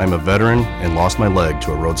 I'm a veteran and lost my leg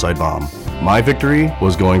to a roadside bomb. My victory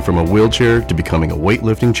was going from a wheelchair to becoming a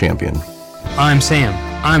weightlifting champion. I'm Sam.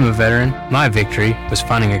 I'm a veteran. My victory was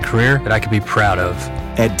finding a career that I could be proud of.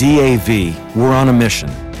 At DAV, we're on a mission,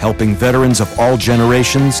 helping veterans of all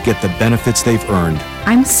generations get the benefits they've earned.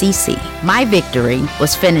 I'm Cece. My victory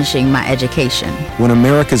was finishing my education. When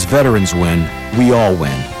America's veterans win, we all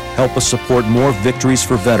win. Help us support more victories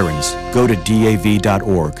for veterans. Go to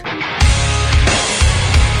DAV.org.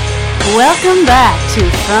 Welcome back to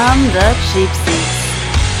From the Cheap Seats.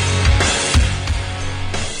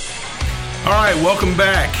 All right, welcome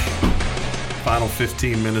back. Final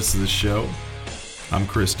 15 minutes of the show. I'm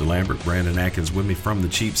Chris DeLambert, Brandon Atkins with me from the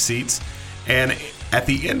Cheap Seats. And at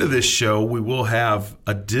the end of this show, we will have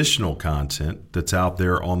additional content that's out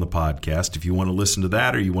there on the podcast. If you want to listen to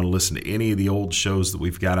that or you want to listen to any of the old shows that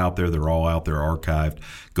we've got out there, they're all out there archived.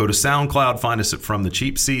 Go to SoundCloud, find us at From the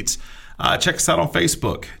Cheap Seats. Check us out on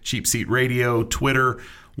Facebook, Cheap Seat Radio, Twitter.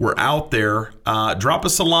 We're out there. Drop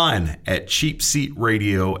us a line at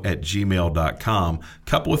cheapseatradio@gmail.com.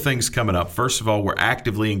 Couple of things coming up. First of all, we're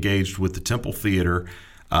actively engaged with the Temple Theater.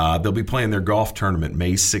 They'll be playing their golf tournament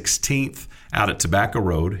May 16th out at Tobacco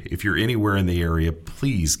Road. If you're anywhere in the area,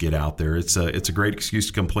 please get out there. It's a great excuse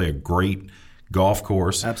to come play a great golf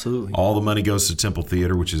course. Absolutely. All the money goes to Temple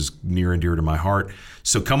Theater, which is near and dear to my heart.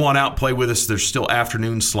 So come on out, play with us. There's still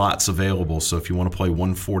afternoon slots available. So if you want to play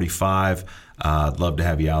 145, I'd love to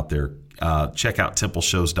have you out there. Check out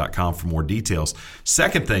templeshows.com for more details.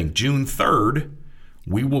 Second thing, June 3rd,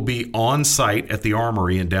 we will be on site at the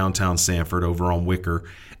Armory in downtown Sanford over on Wicker,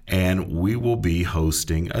 and we will be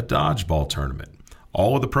hosting a dodgeball tournament.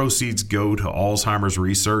 All of the proceeds go to Alzheimer's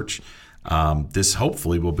research. This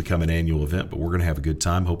hopefully will become an annual event, but we're going to have a good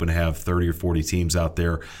time, hoping to have 30 or 40 teams out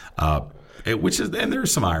there, and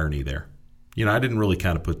there's some irony there. I didn't really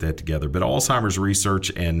kind of put that together. But Alzheimer's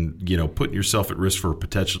research and, putting yourself at risk for a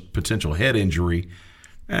potential head injury,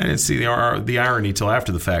 I didn't see the irony till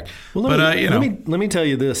after the fact. Well, let me tell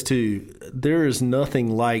you this, too. There is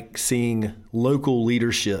nothing like seeing local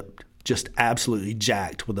leadership just absolutely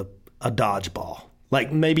jacked with a dodgeball.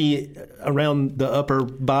 Like maybe around the upper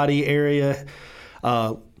body area.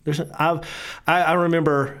 I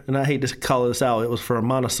remember, and I hate to call this out, it was for a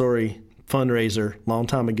Montessori fundraiser a long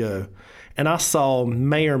time ago. And I saw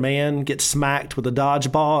Mayor Mann get smacked with a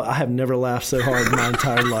dodgeball. I have never laughed so hard in my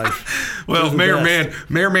entire life. Well, Mayor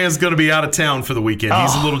Mann's going to be out of town for the weekend.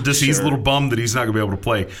 He's he's a little bummed that he's not going to be able to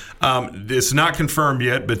play. It's not confirmed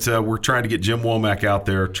yet, but we're trying to get Jim Womack out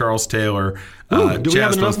there, Charles Taylor. Do we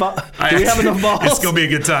have enough balls? It's going to be a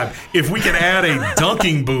good time. If we can add a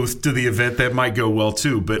dunking booth to the event, that might go well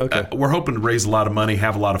too. But we're hoping to raise a lot of money,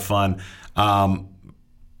 have a lot of fun.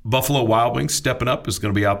 Buffalo Wild Wings stepping up is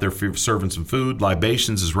going to be out there serving some food.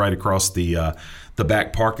 Libations is right across the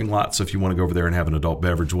back parking lot. So if you want to go over there and have an adult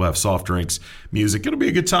beverage, we'll have soft drinks, music. It'll be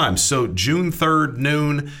a good time. So June 3rd,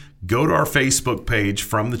 noon, go to our Facebook page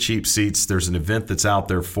From the Cheap Seats. There's an event that's out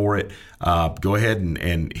there for it. Go ahead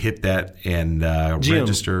and hit that and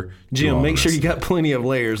register. Jim, make sure you got plenty of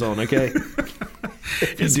layers on, okay?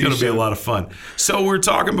 It's going to be a lot of fun. So we're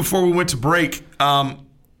talking before we went to break. Coach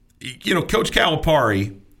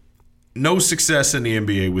Calipari, no success in the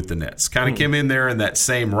NBA with the Nets. Kind of came in there in that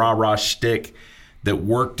same rah-rah shtick that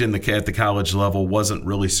worked at the college level, wasn't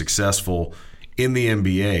really successful in the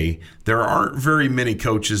NBA. There aren't very many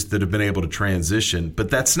coaches that have been able to transition, but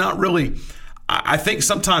that's not really – I think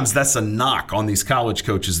sometimes that's a knock on these college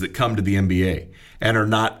coaches that come to the NBA and are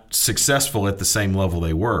not successful at the same level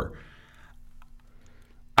they were.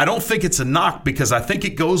 I don't think it's a knock because I think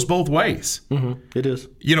it goes both ways. Mm-hmm. It is.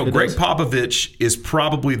 Greg Popovich is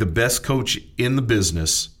probably the best coach in the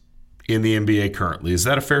business in the NBA currently. Is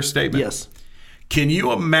that a fair statement? Yes. Can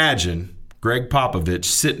you imagine Greg Popovich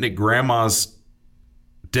sitting at grandma's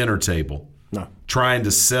dinner table trying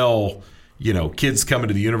to sell, kids coming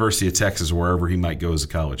to the University of Texas or wherever he might go as a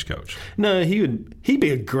college coach? No, he'd be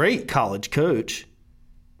a great college coach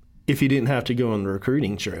if he didn't have to go on the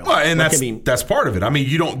recruiting trail. Well, and that's part of it. I mean,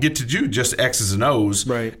 you don't get to do just X's and O's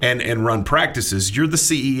and run practices. You're the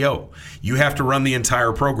CEO. You have to run the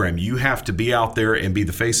entire program. You have to be out there and be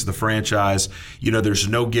the face of the franchise. There's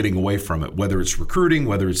no getting away from it, whether it's recruiting,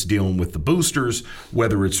 whether it's dealing with the boosters,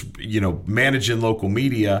 whether it's, managing local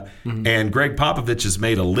media. Mm-hmm. And Greg Popovich has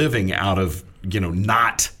made a living out of,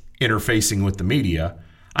 not interfacing with the media.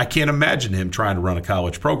 I can't imagine him trying to run a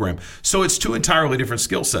college program. So it's two entirely different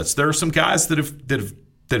skill sets. There are some guys that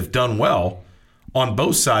have done well on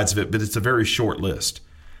both sides of it, but it's a very short list.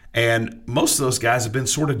 And most of those guys have been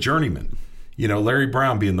sort of journeymen. Larry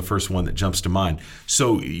Brown being the first one that jumps to mind.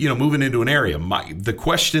 So, moving into an area, the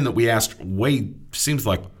question that we asked seems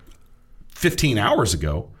like 15 hours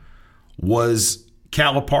ago was,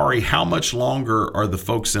 Calipari, how much longer are the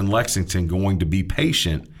folks in Lexington going to be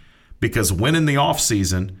patient? Because winning the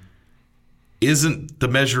offseason isn't the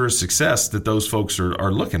measure of success that those folks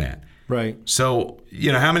are looking at. Right. So,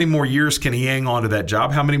 how many more years can he hang on to that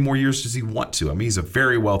job? How many more years does he want to? I mean, he's a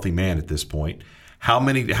very wealthy man at this point. How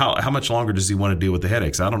much longer does he want to deal with the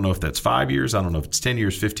headaches? I don't know if that's 5 years. I don't know if it's 10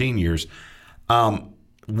 years, 15 years.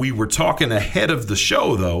 We were talking ahead of the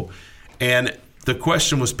show, though, and the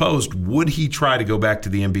question was posed, would he try to go back to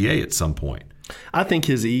the NBA at some point? I think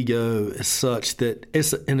his ego is such that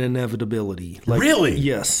it's an inevitability. Really?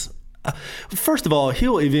 Yes. First of all,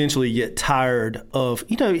 he'll eventually get tired of,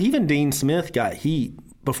 even Dean Smith got heat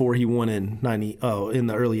before he won in the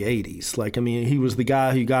early 80s. He was the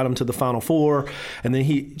guy who got him to the Final Four, and then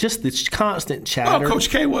this constant chatter. Well, Coach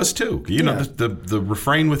K was too. The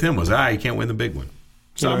refrain with him was, you can't win the big one.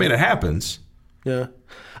 So, it happens. Yeah.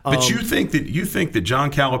 But you think that John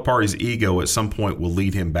Calipari's ego at some point will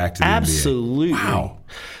lead him back to the absolutely. NBA? Wow.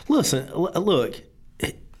 Listen,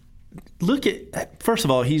 look at first of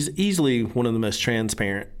all, he's easily one of the most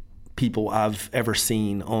transparent people I've ever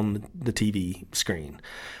seen on the TV screen.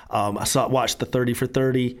 I watched the 30 for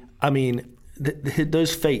 30. I mean,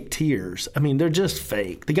 those fake tears. I mean, they're just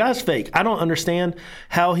fake. The guy's fake. I don't understand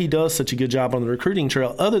how he does such a good job on the recruiting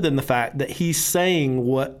trail, other than the fact that he's saying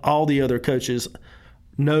what all the other coaches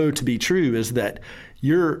know to be true, is that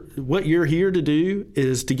what you're here to do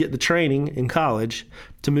is to get the training in college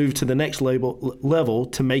to move to the next level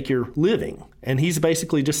to make your living. And he's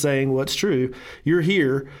basically just saying what's true. You're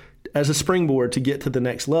here as a springboard to get to the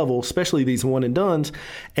next level, especially these one and dones.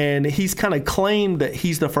 And he's kind of claimed that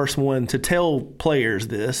he's the first one to tell players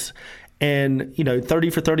this. And, 30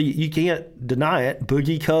 for 30, you can't deny it.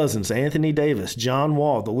 Boogie Cousins, Anthony Davis, John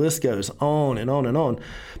Wall, the list goes on and on and on.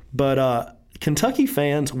 But Kentucky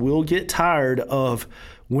fans will get tired of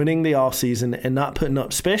winning the offseason and not putting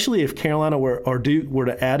up, especially if Carolina or Duke were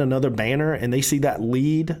to add another banner and they see that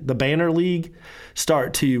lead, the banner league,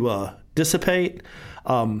 start to dissipate.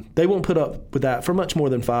 They won't put up with that for much more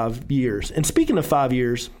than 5 years. And speaking of 5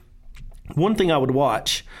 years, one thing I would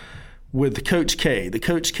watch with the Coach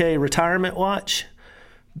K retirement watch,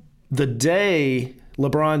 the day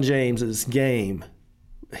LeBron James's game,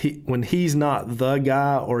 when he's not the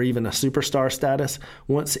guy or even a superstar status,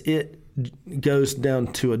 once it goes down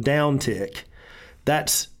to a downtick,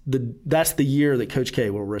 that's the year that Coach K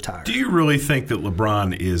will retire. Do you really think that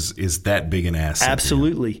LeBron is that big an asset?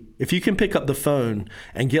 Absolutely. If you can pick up the phone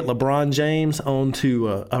and get LeBron James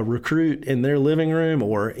onto a recruit in their living room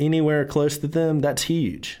or anywhere close to them, that's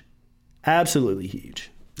huge. Absolutely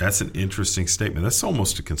huge. That's an interesting statement. That's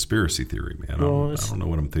almost a conspiracy theory, man. I don't know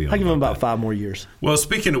what I'm feeling. I give him about 5 more years. Well,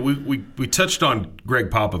 speaking of, we touched on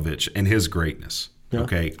Greg Popovich and his greatness. Yeah.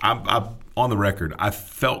 Okay, I on the record, I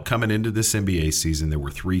felt coming into this NBA season there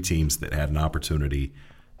were 3 teams that had an opportunity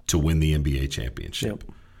to win the NBA championship.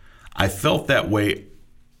 Yep. I felt that way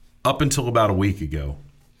up until about a week ago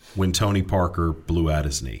when Tony Parker blew out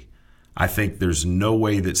his knee. I think there's no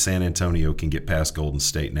way that San Antonio can get past Golden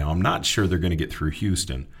State now. I'm not sure they're going to get through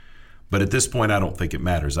Houston, but at this point, I don't think it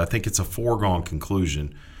matters. I think it's a foregone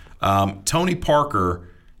conclusion. Tony Parker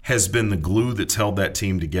has been the glue that's held that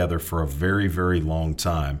team together for a very, very long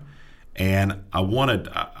time, and I want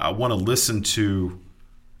to listen to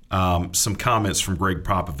some comments from Greg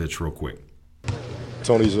Popovich real quick.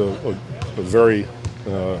 Tony's a very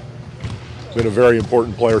been a very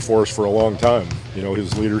important player for us for a long time.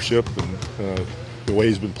 His leadership and the way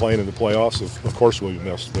he's been playing in the playoffs, of course, will be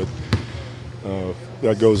missed. But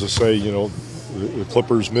that goes to say, the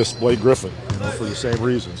Clippers missed Blake Griffin for the same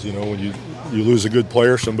reasons. When you lose a good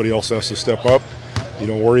player, somebody else has to step up. You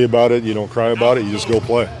don't worry about it. You don't cry about it. You just go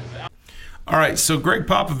play. All right, so Greg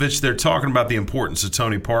Popovich, they're talking about the importance of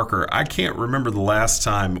Tony Parker. I can't remember the last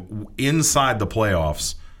time inside the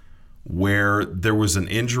playoffs where there was an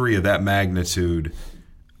injury of that magnitude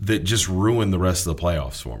that just ruined the rest of the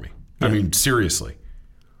playoffs for me. Yeah. I mean, seriously.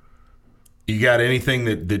 You got anything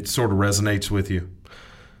that sort of resonates with you?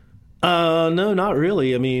 No, not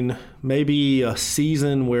really. I mean, maybe a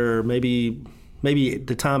season where maybe at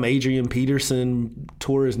the time Adrian Peterson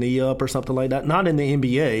tore his knee up or something like that. Not in the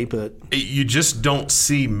NBA, but you just don't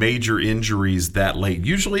see major injuries that late.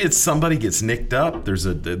 Usually it's somebody gets nicked up, there's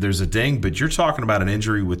a ding, but you're talking about an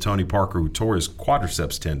injury with Tony Parker who tore his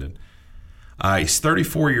quadriceps tendon. He's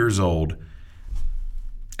 34 years old.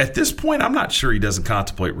 At this point, I'm not sure he doesn't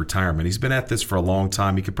contemplate retirement. He's been at this for a long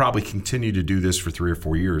time. He could probably continue to do this for 3 or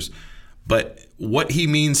 4 years. But what he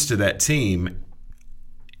means to that team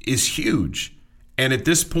is huge. And at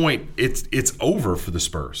this point, it's over for the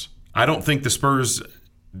Spurs. I don't think the Spurs,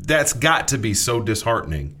 that's got to be so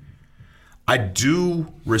disheartening. I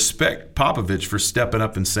do respect Popovich for stepping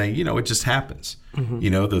up and saying, it just happens.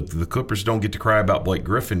 Mm-hmm. The Clippers don't get to cry about Blake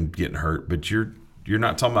Griffin getting hurt, but you're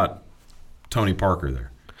not talking about Tony Parker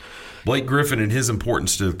there. Blake Griffin and his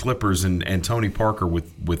importance to the Clippers and Tony Parker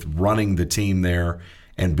with running the team there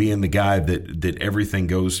and being the guy that everything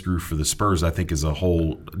goes through for the Spurs, I think is a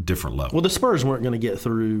whole different level. Well, the Spurs weren't going to get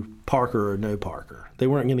through Parker or no Parker. They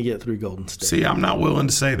weren't going to get through Golden State. See, I'm not willing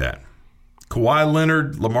to say that. Kawhi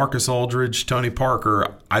Leonard, LaMarcus Aldridge, Tony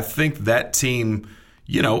Parker, I think that team,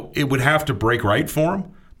 it would have to break right for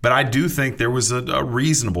them, but I do think there was a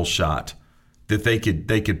reasonable shot that they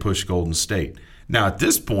could push Golden State. Now, at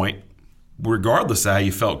this point, regardless of how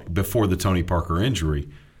you felt before the Tony Parker injury,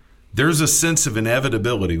 there's a sense of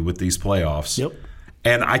inevitability with these playoffs. Yep.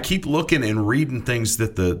 And I keep looking and reading things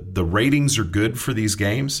that the ratings are good for these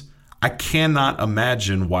games. I cannot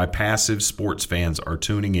imagine why passive sports fans are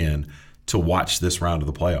tuning in to watch this round of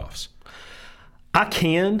the playoffs. I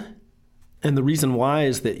can, and the reason why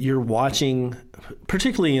is that you're watching,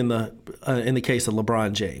 particularly in the case of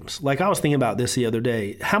LeBron James. Like I was thinking about this the other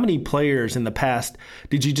day. How many players in the past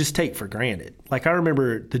did you just take for granted? Like I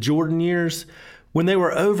remember the Jordan years. When they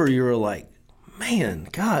were over, you were like, man,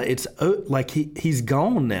 God, it's like he's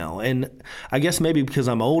gone now. And I guess maybe because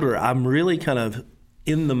I'm older, I'm really kind of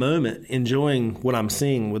in the moment enjoying what I'm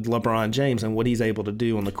seeing with LeBron James and what he's able to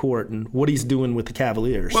do on the court and what he's doing with the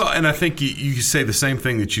Cavaliers. Well, and I think you say the same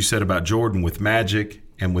thing that you said about Jordan with Magic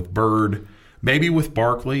and with Bird, maybe with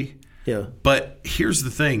Barkley. Yeah. But here's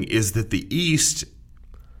the thing is that the East,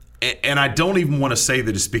 And I don't even want to say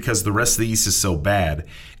that it's because the rest of the East is so bad.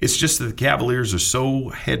 It's just that the Cavaliers are so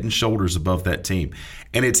head and shoulders above that team.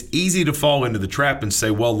 And it's easy to fall into the trap and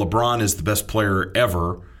say, well, LeBron is the best player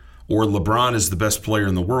ever, or LeBron is the best player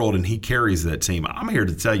in the world, and he carries that team. I'm here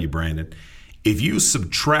to tell you, Brandon, if you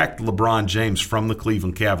subtract LeBron James from the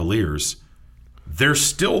Cleveland Cavaliers, they're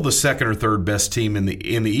still the second or third best team in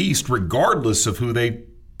the East, regardless of who they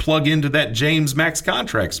plug into that James max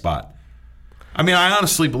contract spot. I mean, I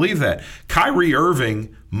honestly believe that. Kyrie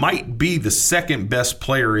Irving might be the second best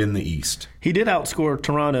player in the East. He did outscore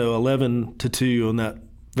Toronto 11-2 on that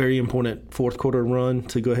very important fourth quarter run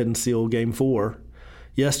to go ahead and seal Game 4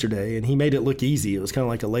 yesterday, and he made it look easy. It was kind of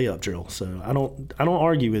like a layup drill. So I don't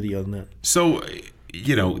argue with you on that. So,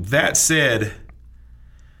 that said,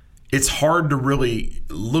 it's hard to really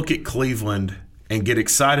look at Cleveland and get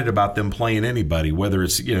excited about them playing anybody, whether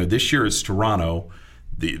it's, this year it's Toronto.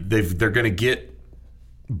 They're going to get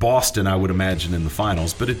Boston, I would imagine, in the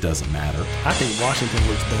finals, but it doesn't matter. I think Washington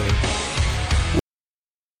looks better.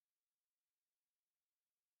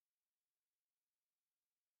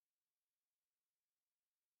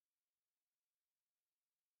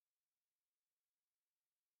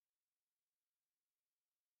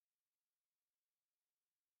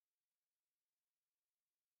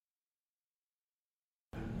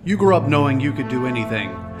 You grew up knowing you could do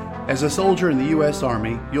anything. As a soldier in the U.S.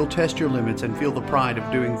 Army, you'll test your limits and feel the pride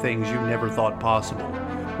of doing things you never thought possible.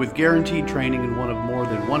 With guaranteed training in one of more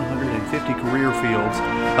than 150 career fields,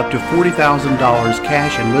 up to $40,000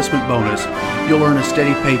 cash enlistment bonus, you'll earn a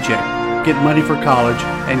steady paycheck, get money for college,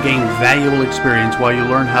 and gain valuable experience while you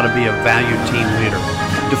learn how to be a valued team leader.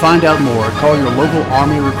 To find out more, call your local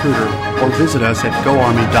Army recruiter or visit us at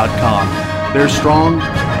GoArmy.com. There's strong,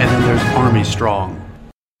 and then there's Army strong.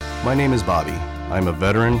 My name is Bobby. I'm a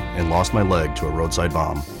veteran and lost my leg to a roadside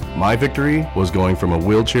bomb. My victory was going from a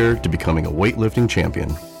wheelchair to becoming a weightlifting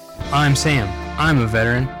champion. I'm Sam. I'm a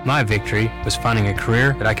veteran. My victory was finding a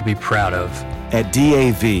career that I could be proud of. At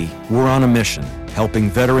DAV, we're on a mission, helping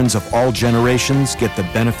veterans of all generations get the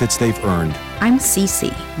benefits they've earned. I'm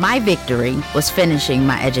Cece. My victory was finishing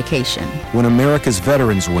my education. When America's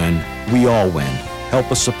veterans win, we all win.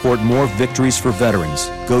 Help us support more victories for veterans.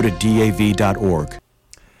 Go to DAV.org.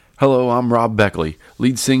 Hello, I'm Rob Beckley,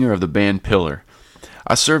 lead singer of the band Pillar.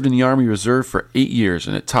 I served in the Army Reserve for 8 years,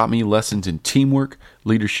 and it taught me lessons in teamwork,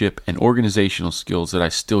 leadership, and organizational skills that I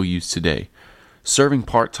still use today. Serving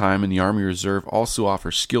part-time in the Army Reserve also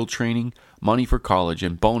offers skill training, money for college,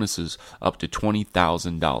 and bonuses up to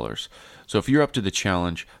 $20,000. So if you're up to the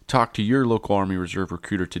challenge, talk to your local Army Reserve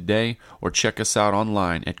recruiter today or check us out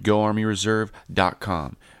online at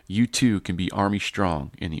GoArmyReserve.com. You too can be Army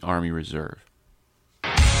strong in the Army Reserve.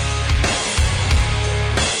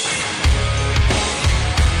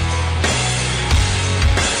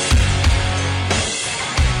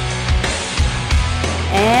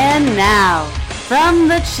 And now, from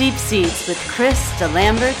the cheap seats with Chris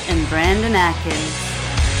DeLambert and Brandon Atkins.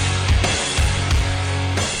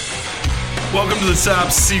 Welcome to the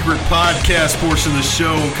Top Secret Podcast portion of the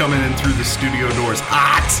show, coming in through the studio doors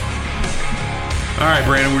hot. All right,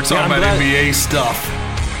 Brandon, we're talking about NBA stuff.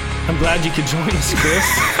 I'm glad you could join us, Chris.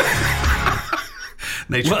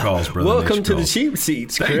 Nature calls, brother. Welcome to the cheap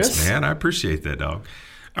seats, Chris. Thanks, man. I appreciate that, dog.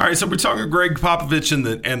 All right, so we're talking Greg Popovich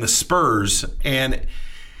and the Spurs, and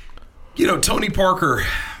Tony Parker.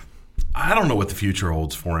 I don't know what the future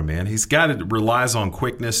holds for him, man. He's relies on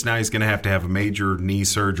quickness. Now he's going to have a major knee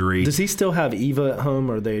surgery. Does he still have Eva at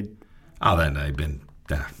home, or they? Oh, they've been.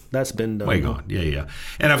 That's been done. Way gone. Yeah.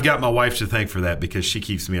 And I've got my wife to thank for that because she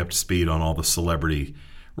keeps me up to speed on all the celebrity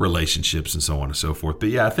relationships and so on and so forth. But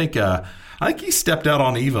yeah, I think he stepped out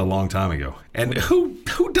on Eva a long time ago. And who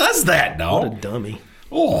does that, dog? What a dummy.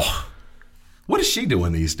 Oh, what is she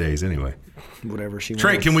doing these days anyway? Whatever she wants.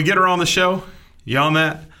 Trent, can we get her on the show? You on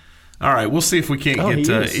that? All right, we'll see if we can't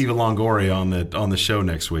get Eva Longoria on the show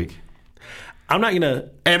next week. I'm not gonna,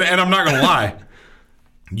 and I'm not gonna lie.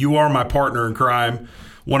 You are my partner in crime,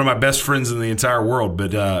 one of my best friends in the entire world.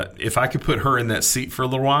 But if I could put her in that seat for a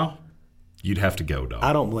little while, you'd have to go, dog.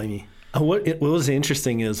 I don't blame you. What was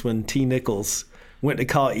interesting is when T. Nichols went to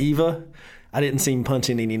call Eva, I didn't see him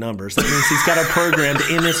punching any numbers. That means he's got it programmed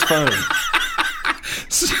in his phone.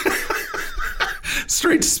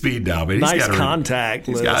 Straight to speed dial, but nice contact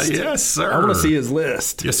list. Yes, sir. I want to see his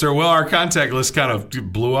list. Yes, sir. Well, our contact list kind of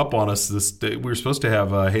blew up on us. We were supposed to have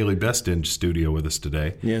Haley Best in studio with us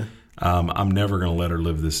today. Yeah. I'm never going to let her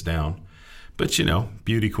live this down. But,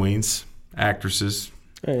 beauty queens, actresses.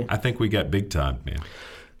 Hey. I think we got big time, man.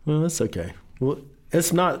 Well, that's okay. Well,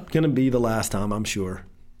 it's not going to be the last time, I'm sure.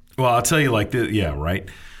 Well, I'll tell you like this. Yeah, right.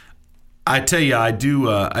 I tell you, I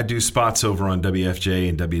do spots over on WFJ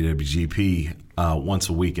and WWGP once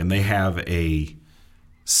a week, and they have a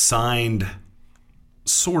signed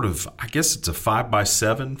sort of, I guess it's a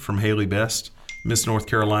 5x7 from Haley Best, Miss North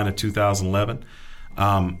Carolina 2011.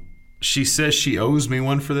 She says she owes me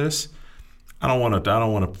one for this. I don't want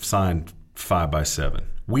to sign 5x7.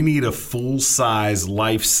 We need a full-size,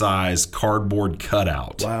 life-size cardboard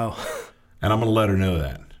cutout. Wow. And I'm going to let her know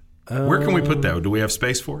that. Where can we put that? Do we have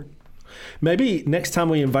space for it? Maybe next time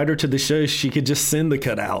we invite her to the show, she could just send the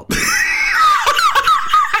cutout.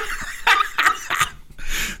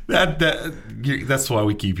 That's why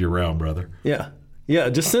we keep you around, brother. Yeah.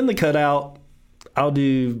 Just send the cutout. I'll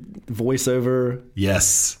do voiceover.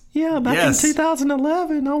 Yes. Yeah, back in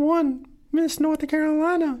 2011, I won Miss North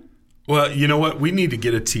Carolina. Well, you know what? We need to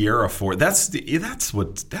get a tiara for it. That's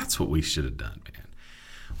what we should have done, man.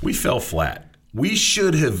 We fell flat. We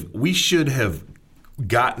should have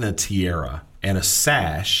gotten a tiara and a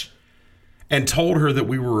sash and told her that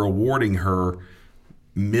we were awarding her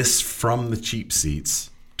Miss from the Cheap Seats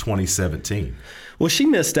 2017. Well, she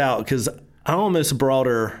missed out because I almost brought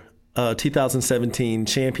her 2017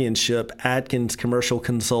 championship Atkins Commercial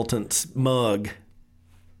Consultants mug.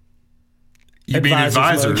 You mean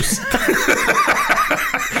advisors?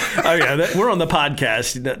 Oh, yeah. We're on the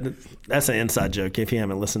podcast. That's an inside joke if you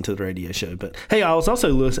haven't listened to the radio show. But, hey, I was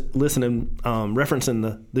also listening,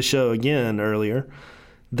 referencing the show again earlier,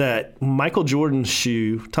 that Michael Jordan's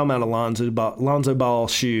shoe, talking about Lonzo Ball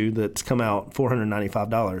shoe that's come out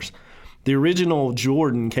 $495. The original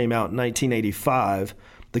Jordan came out in 1985.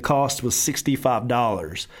 The cost was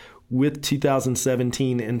 $65. With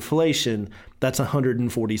 2017 inflation, that's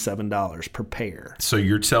 $147 per pair. So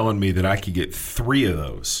you're telling me that I could get 3 of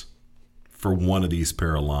those for one of these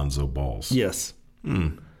pair of Lonzo Balls? Yes.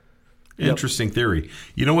 Interesting theory.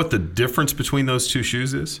 You know what the difference between those two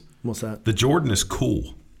shoes is? What's that? The Jordan is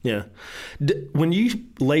cool. Yeah. When you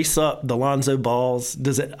lace up the Lonzo Balls,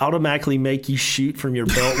 does it automatically make you shoot from your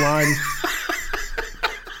belt line?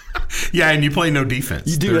 Yeah, and you play no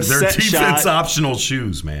defense. They're defense optional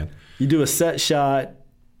shoes, man. You do a set shot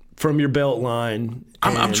from your belt line.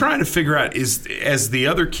 I'm trying to figure out, as the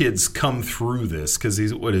other kids come through this, because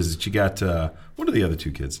what is it? You got, what are the other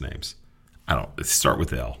 2 kids' names? Start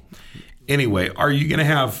with L. Anyway, are you going to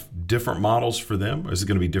have different models for them? Or is it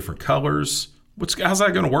going to be different colors? How's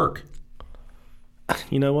that going to work?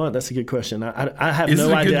 You know what? That's a good question. I have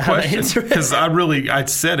no idea how to answer it. Because I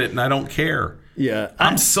said it and I don't care. Yeah.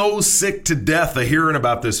 I'm so sick to death of hearing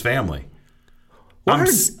about this family. Well,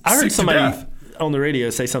 I heard somebody on the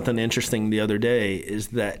radio say something interesting the other day, is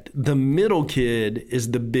that the middle kid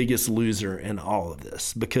is the biggest loser in all of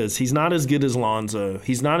this because he's not as good as Lonzo.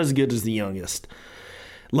 He's not as good as the youngest.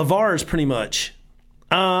 LeVar is pretty much,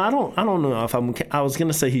 I don't know if I was going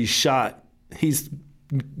to say he's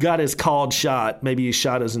got his called shot. Maybe he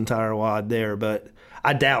shot his entire wad there, but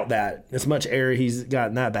I doubt that. As much air he's got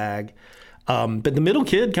in that bag. But the middle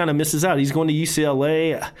kid kind of misses out. He's going to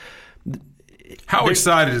UCLA. How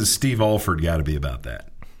excited has Steve Alford got to be about that?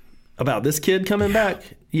 About this kid coming back?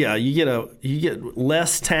 Yeah, you get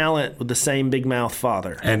less talent with the same big mouth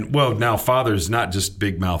father. And now father's not just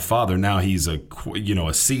big mouth father. Now he's a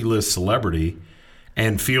C-list celebrity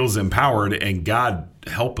and feels empowered. And God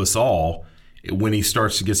help us all when he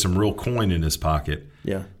starts to get some real coin in his pocket.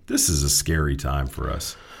 Yeah, this is a scary time for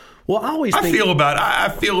us. Well, I feel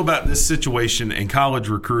about this situation in college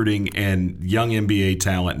recruiting and young NBA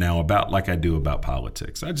talent now about like I do about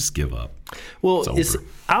politics. I just give up. Well,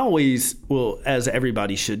 I always will, as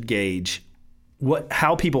everybody should, gauge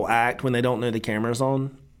how people act when they don't know the camera's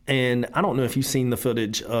on. And I don't know if you've seen the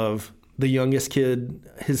footage of the youngest kid.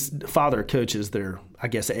 His father coaches their, I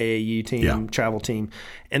guess, AAU team, travel team,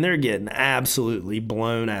 and they're getting absolutely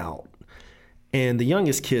blown out. And the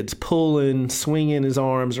youngest kid's pulling, swinging his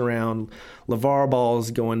arms around. LeVar Ball's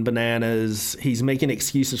going bananas. He's making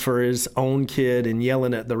excuses for his own kid and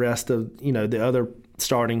yelling at the rest of, the other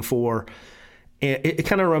starting 4. And it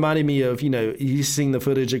kind of reminded me of, you've seen the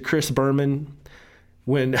footage of Chris Berman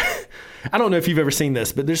when I don't know if you've ever seen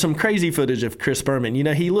this, but there's some crazy footage of Chris Berman.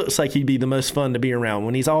 He looks like he'd be the most fun to be around.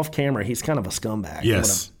 When he's off camera, he's kind of a scumbag.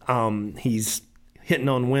 Yes. He's hitting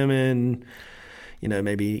on women,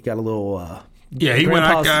 maybe got a little... Yeah, he went.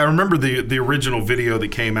 I remember the original video that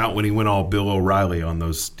came out when he went all Bill O'Reilly on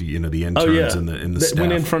those, the interns and the staff.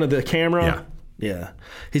 Went in front of the camera. Yeah. Yeah.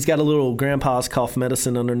 He's got a little grandpa's cough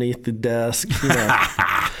medicine underneath the desk.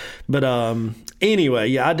 But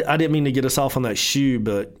anyway, I didn't mean to get us off on that shoe,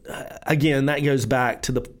 but again, that goes back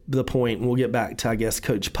to the point, and we'll get back to, I guess,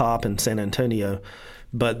 Coach Pop in San Antonio.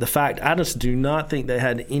 But the fact, I just do not think they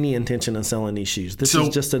had any intention of selling these shoes. This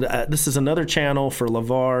is another channel for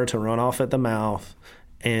LeVar to run off at the mouth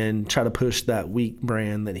and try to push that weak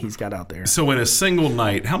brand that he's got out there. So in a single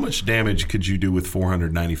night, how much damage could you do with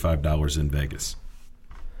 $495 in Vegas?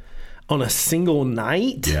 On a single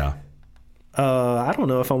night? Yeah. I don't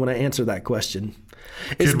know if I want to answer that question.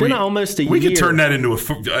 It's been almost a year. We could turn that into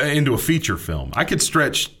a feature film. I could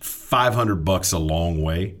stretch $500 a long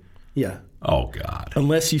way. Yeah. Oh God.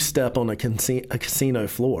 Unless you step on a casino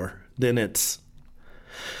floor, then it's.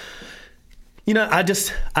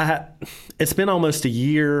 It's been almost a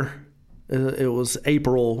year. It was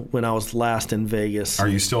April when I was last in Vegas. Are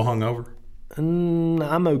you still hungover?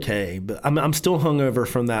 I'm okay, but I'm still hungover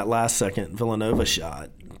from that last second Villanova shot.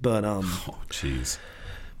 But oh jeez.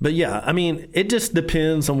 But yeah, I mean, it just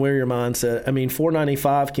depends on where your mind's at. I mean,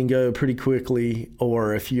 $495 can go pretty quickly,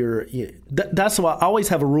 or if you're. That's why I always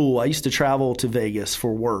have a rule. I used to travel to Vegas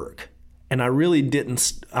for work, and I really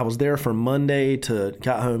didn't. I was there from Monday to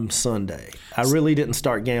got home Sunday. I really didn't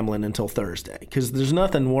start gambling until Thursday because there's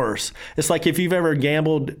nothing worse. It's like if you've ever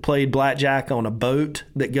played blackjack on a boat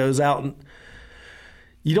that goes out and.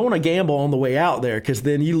 You don't want to gamble on the way out there because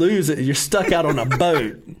then you lose it. You're stuck out on a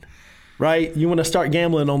boat, right? You want to start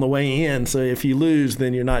gambling on the way in. So if you lose,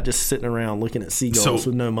 then you're not just sitting around looking at seagulls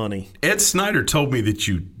with no money. Ed Snyder told me that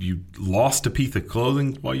you lost a piece of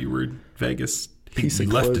clothing while you were in Vegas. You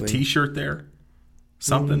left a T-shirt there?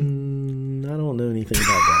 Something? I don't know anything about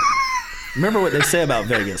that. Remember what they say about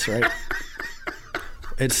Vegas, right?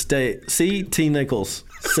 See, T. Nichols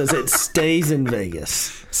says it stays in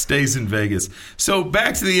Vegas. Stays in Vegas. So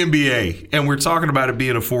back to the NBA, and we're talking about it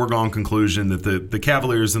being a foregone conclusion that the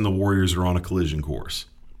Cavaliers and the Warriors are on a collision course.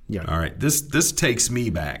 Yeah. All right. This takes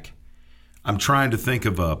me back. I'm trying to think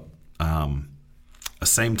of a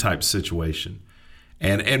same type situation,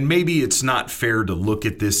 and maybe it's not fair to look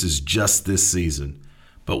at this as just this season.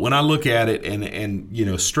 But when I look at it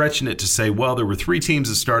and stretching it to say, well, there were 3 teams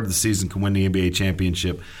that started the season can win the NBA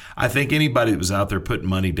championship, I think anybody that was out there putting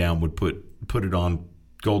money down would put it on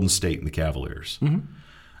Golden State and the Cavaliers. Mm-hmm.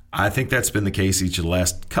 I think that's been the case each of the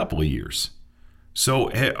last couple of years.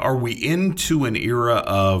 So are we into an era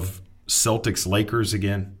of Celtics-Lakers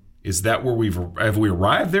again? Is that where have we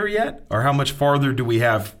arrived there yet? Or how much farther do we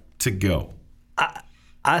have to go?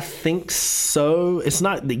 I think so. It's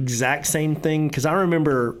not the exact same thing because I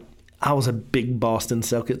remember I was a big Boston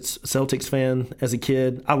Celtics fan as a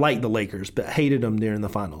kid. I liked the Lakers, but hated them during the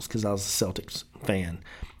finals because I was a Celtics fan.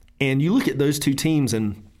 And you look at those two teams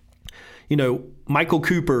and, Michael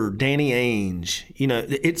Cooper, Danny Ainge,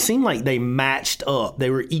 it seemed like they matched up.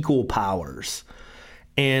 They were equal powers.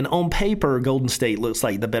 And on paper, Golden State looks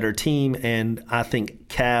like the better team, and I think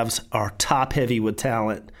Cavs are top-heavy with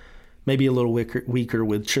talent. Maybe a little weaker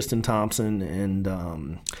with Tristan Thompson,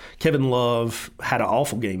 and Kevin Love had an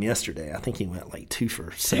awful game yesterday. I think he went like 2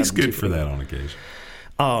 for 7. He's good for that on occasion.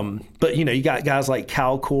 But, you got guys like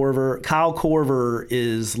Kyle Korver. Kyle Korver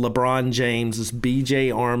is LeBron James,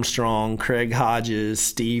 B.J. Armstrong, Craig Hodges,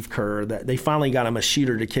 Steve Kerr. That they finally got him a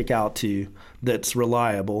shooter to kick out to that's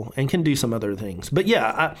reliable and can do some other things. But,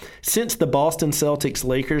 yeah, since the Boston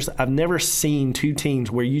Celtics-Lakers, I've never seen 2 teams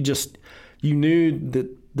where you knew that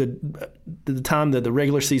the time that the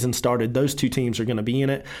regular season started, those 2 teams are going to be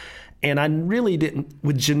in it. And I really didn't –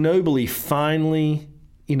 with Ginobili finally –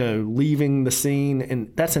 leaving the scene, and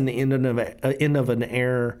that's in the end of an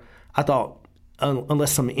era. I thought,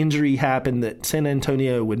 unless some injury happened, that San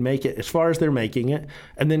Antonio would make it as far as they're making it,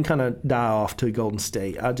 and then kind of die off to Golden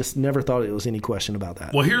State. I just never thought it was any question about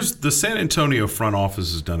that. Well, here's the San Antonio front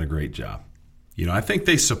office has done a great job. I think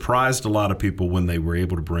they surprised a lot of people when they were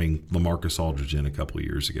able to bring LaMarcus Aldridge in a couple of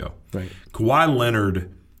years ago. Right. Kawhi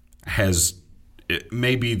Leonard has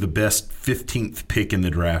maybe the best 15th pick in the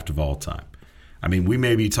draft of all time. I mean, we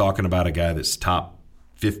may be talking about a guy that's top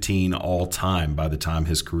 15 all time by the time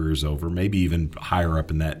his career is over, maybe even higher up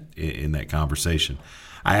in that conversation.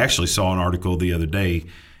 I actually saw an article the other day,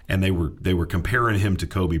 and they were comparing him to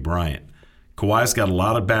Kobe Bryant. Kawhi's got a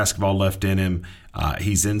lot of basketball left in him.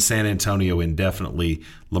 He's in San Antonio indefinitely.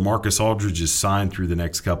 LaMarcus Aldridge is signed through the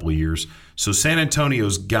next couple of years. So San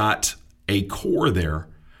Antonio's got a core there,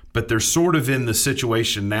 but they're sort of in the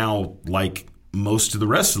situation now like most of the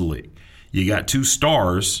rest of the league. You got 2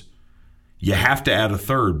 stars. You have to add a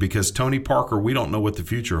third because Tony Parker, we don't know what the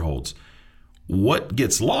future holds. What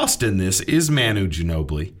gets lost in this is Manu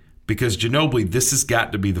Ginobili because Ginobili, this has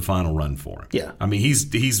got to be the final run for him. Yeah. I mean,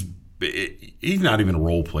 he's not even a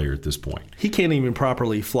role player at this point. He can't even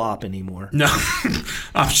properly flop anymore. No,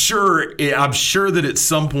 I'm sure that at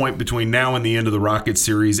some point between now and the end of the Rockets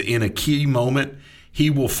series, in a key moment, he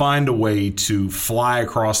will find a way to fly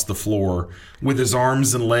across the floor with his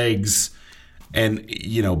arms and legs and,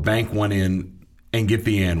 bank one in and get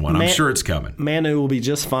the and one. I'm sure it's coming. Manu will be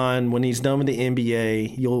just fine when he's done with the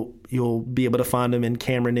NBA. You'll be able to find him in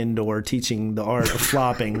Cameron Indoor teaching the art of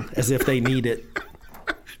flopping as if they need it.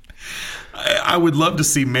 I would love to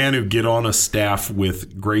see Manu get on a staff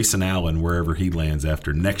with Grayson Allen wherever he lands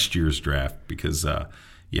after next year's draft because,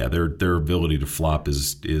 their ability to flop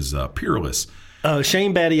is peerless.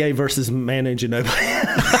 Shane Battier versus Manu Ginobili.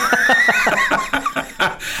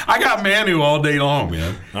 I got Manu all day long,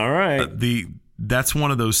 man. All right. That's one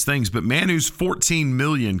of those things. But Manu's $14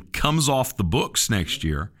 million comes off the books next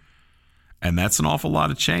year, and that's an awful lot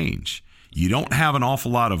of change. You don't have an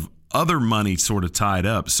awful lot of other money sort of tied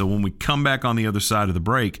up. So when we come back on the other side of the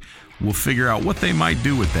break, we'll figure out what they might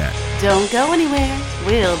do with that. Don't go anywhere.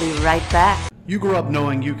 We'll be right back. You grew up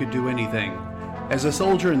knowing you could do anything. As a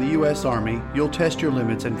soldier in the U.S. Army, you'll test your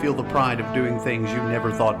limits and feel the pride of doing things you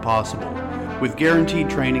never thought possible. With guaranteed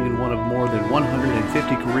training in one of more than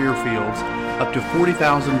 150 career fields, up to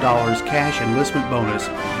 $40,000 cash enlistment bonus,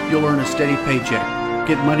 you'll earn a steady paycheck,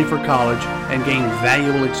 get money for college, and gain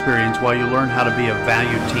valuable experience while you learn how to be a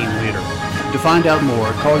valued team leader. To find out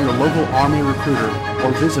more, call your local Army recruiter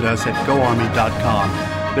or visit us at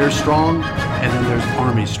GoArmy.com. There's strong, and then there's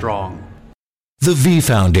Army strong. The V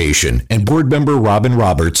Foundation and board member Robin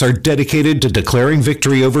Roberts are dedicated to declaring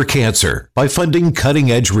victory over cancer by funding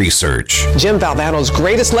cutting-edge research. Jim Valvano's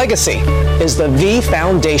greatest legacy is the V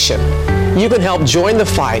Foundation. You can help join the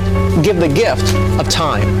fight, give the gift of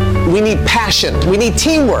time. We need passion, we need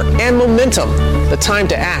teamwork and momentum. The time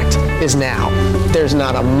to act is now. There's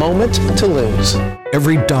not a moment to lose.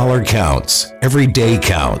 Every dollar counts. Every day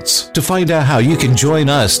counts. To find out how you can join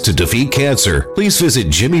us to defeat cancer, please visit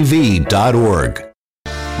jimmyv.org.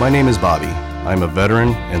 My name is Bobby. I'm a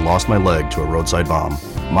veteran and lost my leg to a roadside bomb.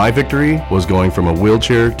 My victory was going from a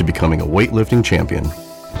wheelchair to becoming a weightlifting champion.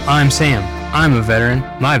 I'm Sam. I'm a veteran.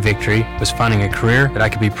 My victory was finding a career that I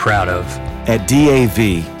could be proud of. At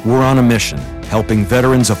DAV, we're on a mission, helping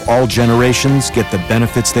veterans of all generations get the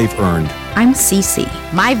benefits they've earned. I'm Cece.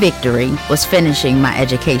 My victory was finishing my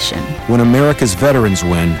education. When America's veterans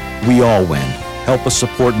win, we all win. Help us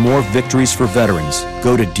support more victories for veterans.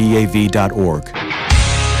 Go to DAV.org.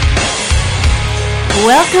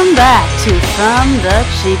 Welcome back to From the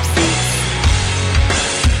Cheap Seats.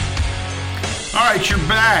 All right, you're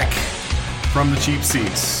back from the Cheap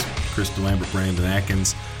Seats. Chris DeLambert, Brandon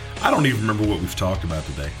Atkins. I don't even remember what we've talked about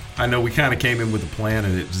today. I know we kind of came in with a plan,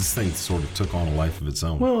 and this thing sort of took on a life of its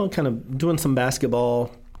own. Well, kind of doing some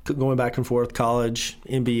basketball, going back and forth, college,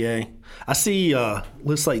 NBA. I see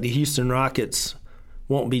looks like the Houston Rockets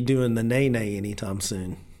won't be doing the nay-nay anytime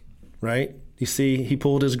soon, right? You see he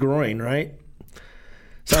pulled his groin, right?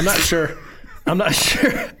 So I'm not sure.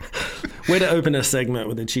 Way to open a segment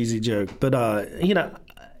with a cheesy joke. But,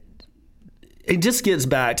 it just gets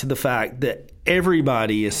back to the fact that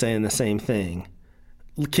everybody is saying the same thing.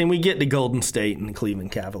 Can we get to Golden State and the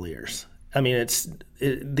Cleveland Cavaliers? I mean,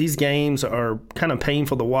 these games are kind of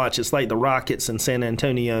painful to watch. It's like the Rockets and San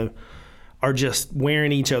Antonio are just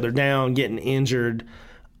wearing each other down, getting injured,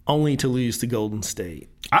 only to lose to Golden State.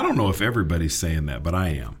 I don't know if everybody's saying that, but I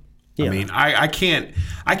am. Yeah. I mean, I can't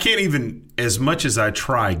even, as much as I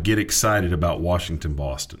try, get excited about Washington,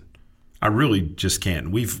 Boston. I really just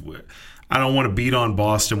can't. I don't want to beat on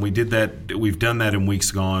Boston. We did that. We've done that in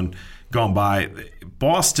weeks gone by.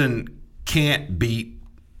 Boston can't beat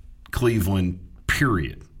Cleveland.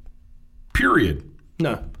 Period.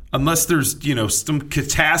 No. Unless there's some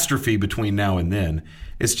catastrophe between now and then,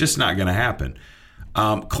 it's just not going to happen.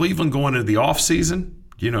 Cleveland going into the offseason,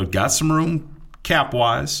 got some room cap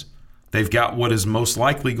wise. They've got what is most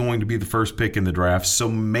likely going to be the first pick in the draft. So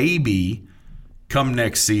maybe come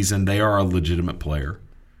next season, they are a legitimate player.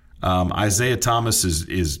 Isaiah Thomas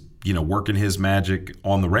is working his magic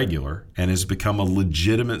on the regular and has become a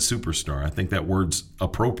legitimate superstar. I think that word's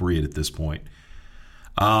appropriate at this point.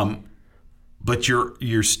 But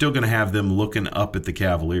you're still going to have them looking up at the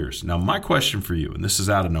Cavaliers. Now, my question for you, and this is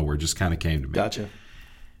out of nowhere, just kind of came to me. Gotcha.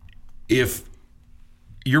 If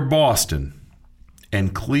you're Boston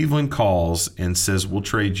and Cleveland calls and says, we'll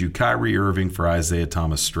trade you Kyrie Irving for Isaiah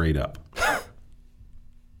Thomas straight up.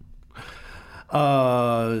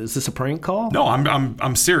 Is this a prank call? No,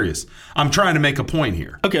 I'm serious. I'm trying to make a point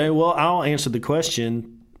here. Okay, well, I'll answer the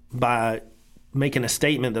question by making a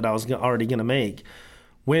statement that I was already going to make.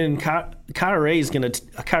 When Kyrie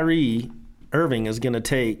Irving is going to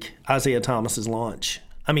take Isaiah Thomas's lunch,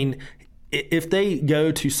 I mean, if they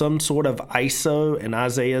go to some sort of ISO and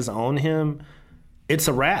Isaiah's on him, it's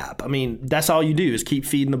a wrap. I mean, that's all you do is keep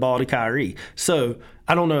feeding the ball to Kyrie. So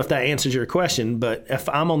I don't know if that answers your question, but if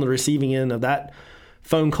I'm on the receiving end of that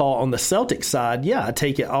phone call on the Celtics side, yeah, I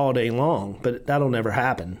take it all day long, but that'll never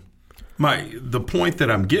happen. The point that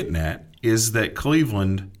I'm getting at is that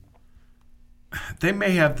Cleveland, they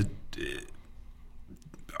may have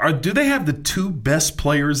do they have the two best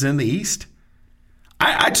players in the East?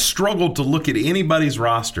 I'd struggle to look at anybody's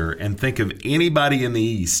roster and think of anybody in the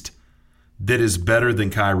East that is better than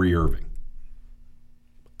Kyrie Irving.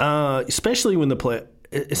 Especially when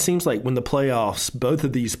it seems like when the playoffs, both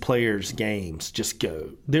of these players' games just go.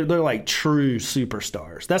 They're like true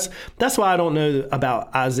superstars. That's why I don't know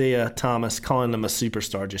about Isaiah Thomas, calling him a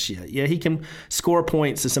superstar just yet. Yeah, he can score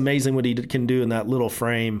points. It's amazing what he can do in that little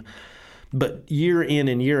frame. But year in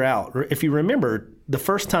and year out, if you remember, the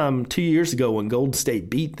first time 2 years ago when Golden State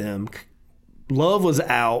beat them, Love was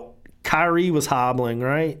out, Kyrie was hobbling,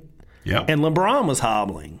 right? Yeah. And LeBron was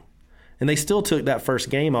hobbling. And they still took that first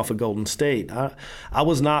game off of Golden State. I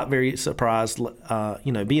was not very surprised.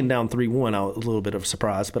 Being down 3-1, I was a little bit of a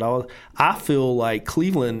surprise. But I feel like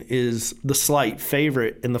Cleveland is the slight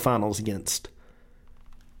favorite in the finals against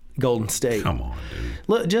Golden State. Come on,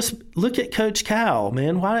 dude. Look at Coach Cal,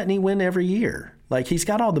 man. Why didn't he win every year? Like, he's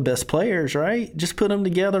got all the best players, right? Just put them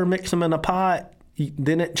together, mix them in a pot.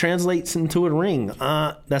 Then it translates into a ring.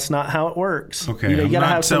 That's not how it works. Okay,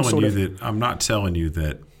 I'm not telling you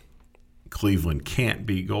that Cleveland can't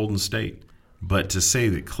beat Golden State, but to say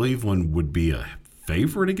that Cleveland would be a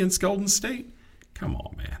favorite against Golden State, come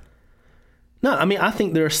on, man. No, I mean, I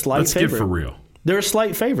think they're a slight favorite. Let's get for real. They're a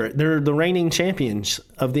slight favorite. They're the reigning champions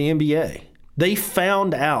of the NBA. They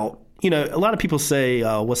found out. A lot of people say,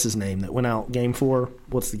 what's his name that went out game 4?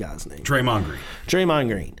 What's the guy's name? Draymond Green. Draymond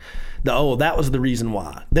Green. That was the reason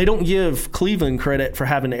why. They don't give Cleveland credit for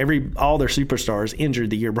having all their superstars injured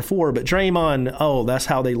the year before, but Draymond, that's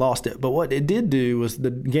how they lost it. But what it did do was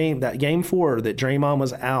that game 4 that Draymond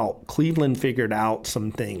was out, Cleveland figured out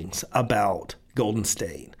some things about Golden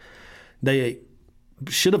State. They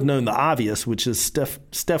should have known the obvious, which is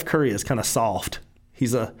Steph Curry is kind of soft.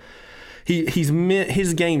 His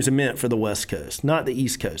games are meant for the West Coast, not the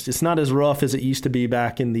East Coast. It's not as rough as it used to be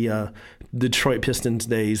back in the Detroit Pistons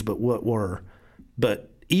days, but what were. But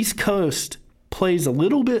East Coast plays a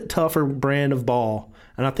little bit tougher brand of ball,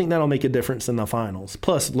 and I think that'll make a difference in the finals.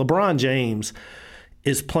 Plus, LeBron James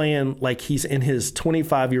is playing like he's in his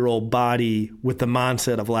 25-year-old body with the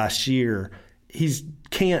mindset of last year. He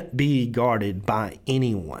can't be guarded by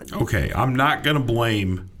anyone. Okay, I'm not going to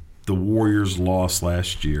blame the Warriors' loss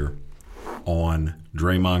last year on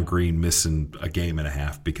Draymond Green missing a game and a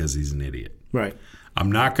half because he's an idiot. Right.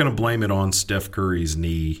 I'm not going to blame it on Steph Curry's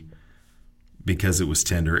knee because it was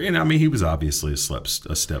tender. And, I mean, he was obviously a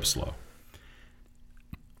step slow.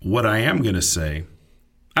 What I am going to say,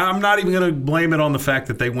 I'm not even going to blame it on the fact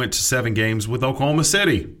that they went to 7 games with Oklahoma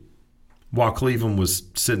City while Cleveland was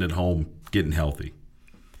sitting at home getting healthy.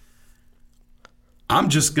 I'm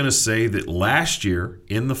just going to say that last year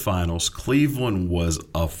in the finals, Cleveland was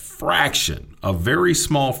a very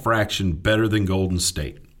small fraction better than Golden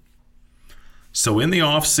State. So in the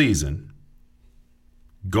offseason,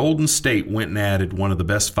 Golden State went and added one of the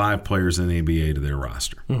best 5 players in the NBA to their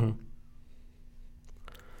roster. Mm-hmm.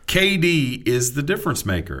 KD is the difference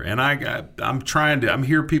maker, and I'm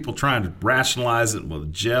hearing people trying to rationalize it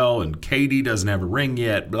with gel, and KD doesn't have a ring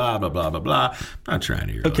yet, blah, blah, blah, blah, blah. I'm not trying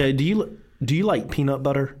to hear that. Okay, do you like peanut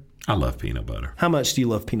butter? I love peanut butter. How much do you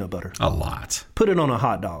love peanut butter? A lot. Put it on a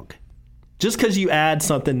hot dog. Just because you add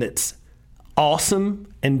something that's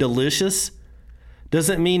awesome and delicious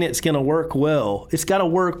doesn't mean it's going to work well. It's got to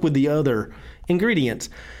work with the other ingredients.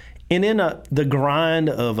 And in the grind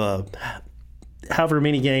of however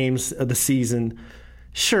many games of the season,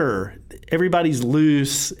 sure, everybody's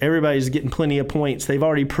loose. Everybody's getting plenty of points. They've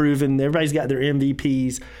already proven. Everybody's got their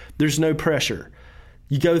MVPs. There's no pressure.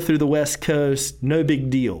 You go through the West Coast, no big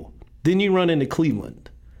deal. Then you run into Cleveland.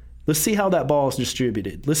 Let's see how that ball is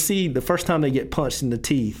distributed. Let's see the first time they get punched in the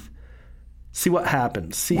teeth. See what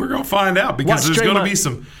happens. We're going to find out because there's going to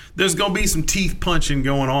be some teeth punching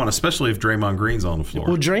going on, especially if Draymond Green's on the floor.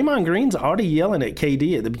 Well, Draymond Green's already yelling at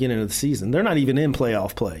KD at the beginning of the season. They're not even in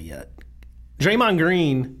playoff play yet. Draymond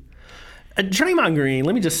Green,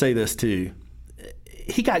 let me just say this too.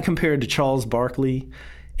 He got compared to Charles Barkley,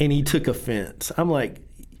 and he took offense. I'm like,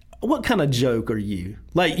 what kind of joke are you?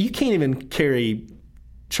 Like, you can't even carry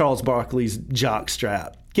Charles Barkley's jock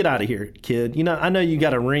strap. Get out of here, kid. I know you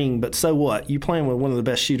got a ring, but so what? You playing with one of the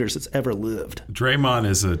best shooters that's ever lived. Draymond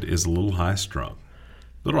is a little high-strung. A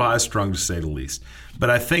little high-strung, to say the least. But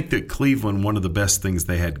I think that Cleveland, one of the best things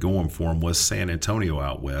they had going for them was San Antonio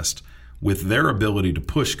out west, with their ability to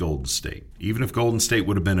push Golden State. Even if Golden State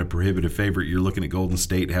would have been a prohibitive favorite, you're looking at Golden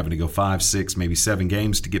State having to go 5, 6, maybe 7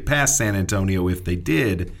 games to get past San Antonio if they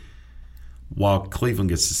did, while Cleveland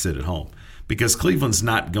gets to sit at home. Because Cleveland's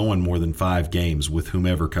not going more than 5 games with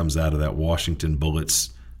whomever comes out of that Washington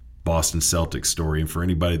Bullets Boston Celtics story. And for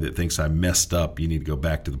anybody that thinks I messed up, you need to go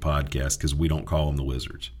back to the podcast because we don't call them the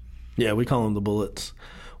Wizards. Yeah, we call them the Bullets.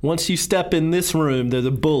 Once you step in this room, they're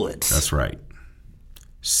the Bullets. That's right.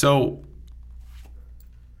 So,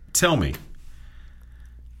 tell me,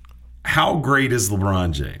 how great is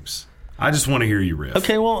LeBron James? I just want to hear you riff.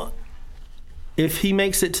 Okay, well, if he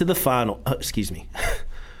makes it to the final,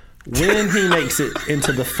 when he makes it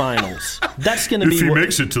into the finals, that's going to be. If he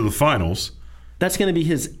makes it to the finals, that's going to be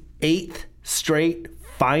his 8th straight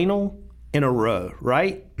final in a row,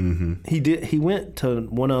 right? Mm-hmm. He went to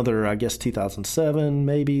one other, I guess, 2007,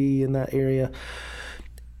 maybe in that area.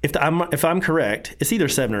 If I'm correct, it's either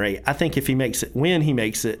 7 or 8. I think if he makes it, when he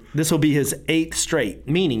makes it, this will be his 8th straight.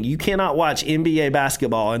 Meaning, you cannot watch NBA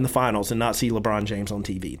basketball in the finals and not see LeBron James on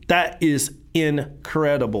TV. That is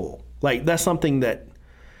incredible. Like, that's something that,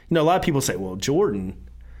 a lot of people say, well, Jordan,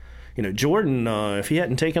 if he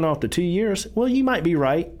hadn't taken off the 2 years, well, you might be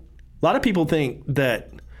right. A lot of people think that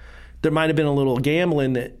there might have been a little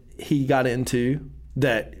gambling that he got into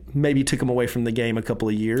that maybe took him away from the game a couple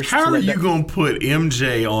of years. How are you going to put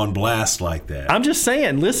MJ on blast like that? I'm just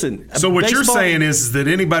saying, listen. So what you're saying is that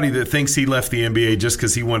anybody that thinks he left the NBA just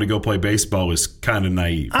because he wanted to go play baseball is kind of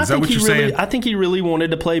naive. Is that what you're saying? I think he really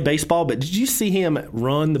wanted to play baseball, but did you see him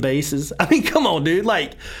run the bases? I mean, come on, dude.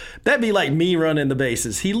 Like, that'd be like me running the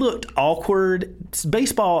bases. He looked awkward.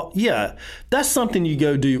 Baseball, yeah, that's something you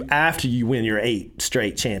go do after you win your 8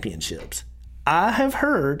 straight championships. I have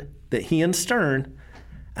heard that he and Stern,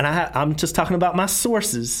 and I'm just talking about my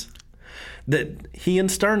sources, that he and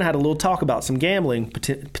Stern had a little talk about some gambling,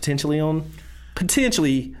 potentially,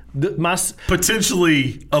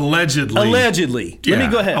 allegedly. Allegedly. Yeah, let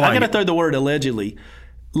me go ahead. I got to throw the word allegedly.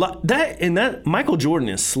 That Michael Jordan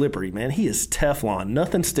is slippery, man. He is Teflon.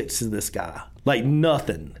 Nothing sticks to this guy. Like,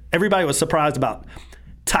 nothing. Everybody was surprised about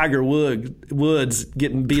Tiger Woods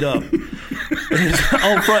getting beat up in his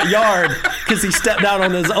own front yard because he stepped out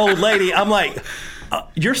on his old lady. I'm like,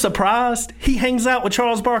 you're surprised? He hangs out with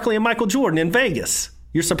Charles Barkley and Michael Jordan in Vegas.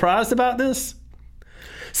 You're surprised about this?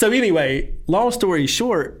 So anyway, long story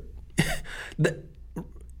short,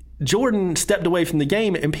 Jordan stepped away from the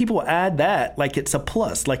game, and people add that like it's a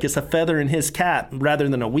plus, like it's a feather in his cap rather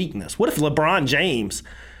than a weakness. What if LeBron James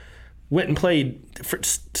went and played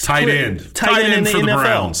tight end in the for NFL? The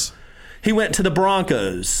Browns? He went to the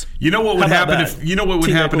Broncos. You know what would happen if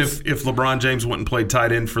LeBron James went and played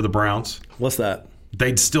tight end for the Browns? What's that?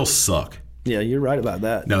 They'd still suck. Yeah, you're right about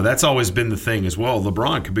that. No, that's always been the thing as well.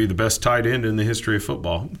 LeBron could be the best tight end in the history of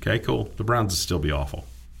football. Okay, cool. The Browns would still be awful.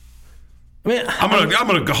 I mean, I'm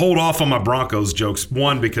gonna hold off on my Broncos jokes.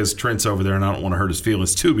 1, because Trent's over there and I don't want to hurt his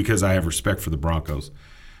feelings. 2, because I have respect for the Broncos.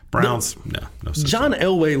 Browns, no. John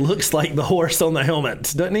Elway looks like the horse on the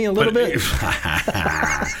helmet, doesn't he? A little bit.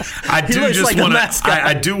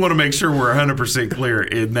 I do want to make sure we're 100% clear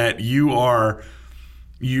in that you are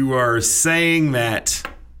saying that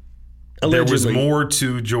allegedly there was more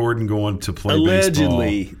to Jordan going to play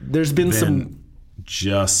allegedly. Baseball. There's been some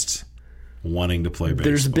just wanting to play baseball.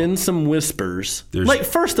 There's been some whispers.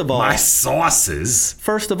 First of all, my sources.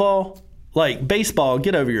 First of all, like, baseball,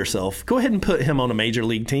 get over yourself. Go ahead and put him on a major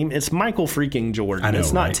league team. It's Michael freaking Jordan. I know,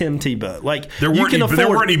 it's not right? Tim Tebow. Like, there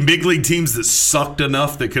weren't any big league teams that sucked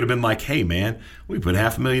enough that could have been like, hey, man, we put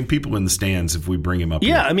 500,000 people in the stands if we bring him up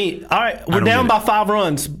here. I mean, all right, we're down by 5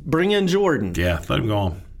 runs. Bring in Jordan. Yeah, let him go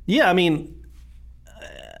on. Yeah, I mean,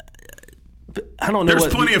 I don't know. There's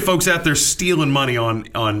plenty of folks out there stealing money on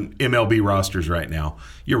MLB rosters right now.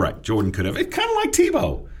 You're right. Jordan could have. It's kind of like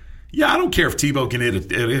Tebow. Yeah, I don't care if Tebow can hit a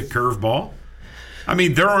curveball. I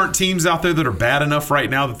mean, there aren't teams out there that are bad enough right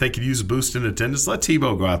now that they could use a boost in attendance. Let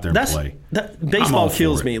Tebow go out there and play. Baseball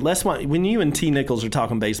kills me. When you and T. Nichols are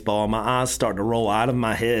talking baseball, my eyes start to roll out of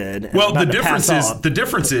my head. Well, the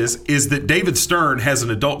difference is that David Stern has an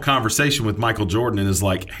adult conversation with Michael Jordan and is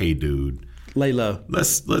like, "Hey, dude, lay low.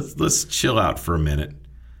 Let's chill out for a minute,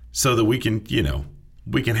 so that we can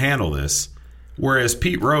handle this." Whereas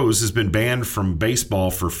Pete Rose has been banned from baseball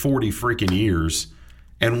for 40 freaking years,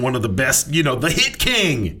 and one of the best, the hit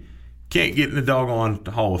king, can't get in the doggone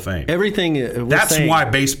Hall of Fame. That's why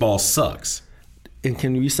baseball sucks. And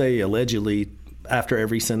can you say allegedly after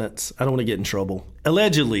every sentence? I don't want to get in trouble.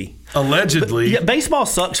 Allegedly. But baseball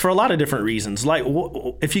sucks for a lot of different reasons. Like,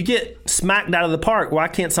 if you get smacked out of the park, why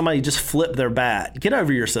can't somebody just flip their bat? Get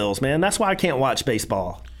over yourselves, man. That's why I can't watch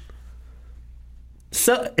baseball.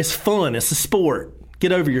 So it's fun. It's a sport.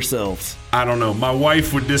 Get over yourselves. I don't know. My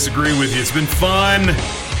wife would disagree with you. It's been fun.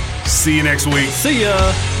 See you next week. See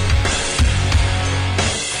ya.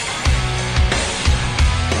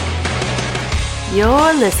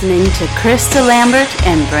 You're listening to Krista Lambert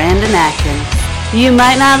and Brandon Atkins. You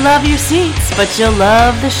might not love your seats, but you'll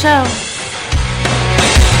love the show.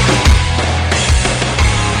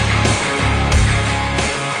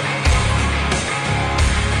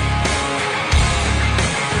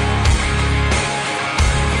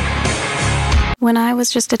 When I was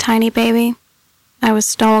just a tiny baby, I was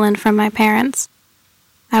stolen from my parents.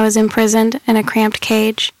 I was imprisoned in a cramped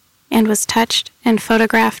cage and was touched and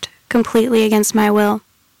photographed completely against my will,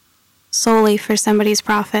 solely for somebody's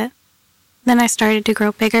profit. Then I started to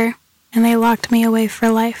grow bigger, and they locked me away for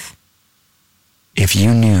life. If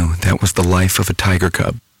you knew that was the life of a tiger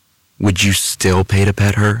cub, would you still pay to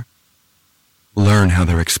pet her? Learn how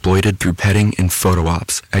they're exploited through petting and photo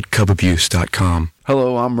ops at cubabuse.com.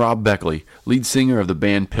 Hello, I'm Rob Beckley, lead singer of the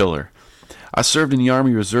band Pillar. I served in the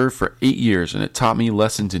Army Reserve for 8 years, and it taught me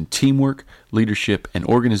lessons in teamwork, leadership, and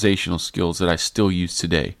organizational skills that I still use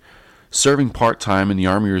today. Serving part-time in the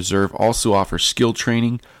Army Reserve also offers skill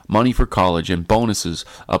training, money for college, and bonuses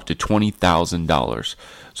up to $20,000.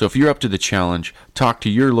 So if you're up to the challenge, talk to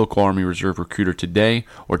your local Army Reserve recruiter today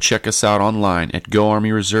or check us out online at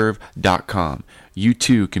goarmyreserve.com. You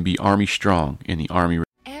too can be Army strong in the Army Reserve.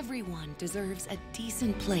 Everyone deserves a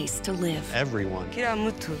decent place to live. Everyone.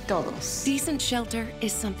 Decent shelter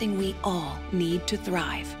is something we all need to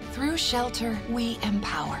thrive. Through shelter, we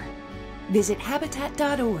empower. Visit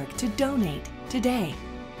Habitat.org to donate today.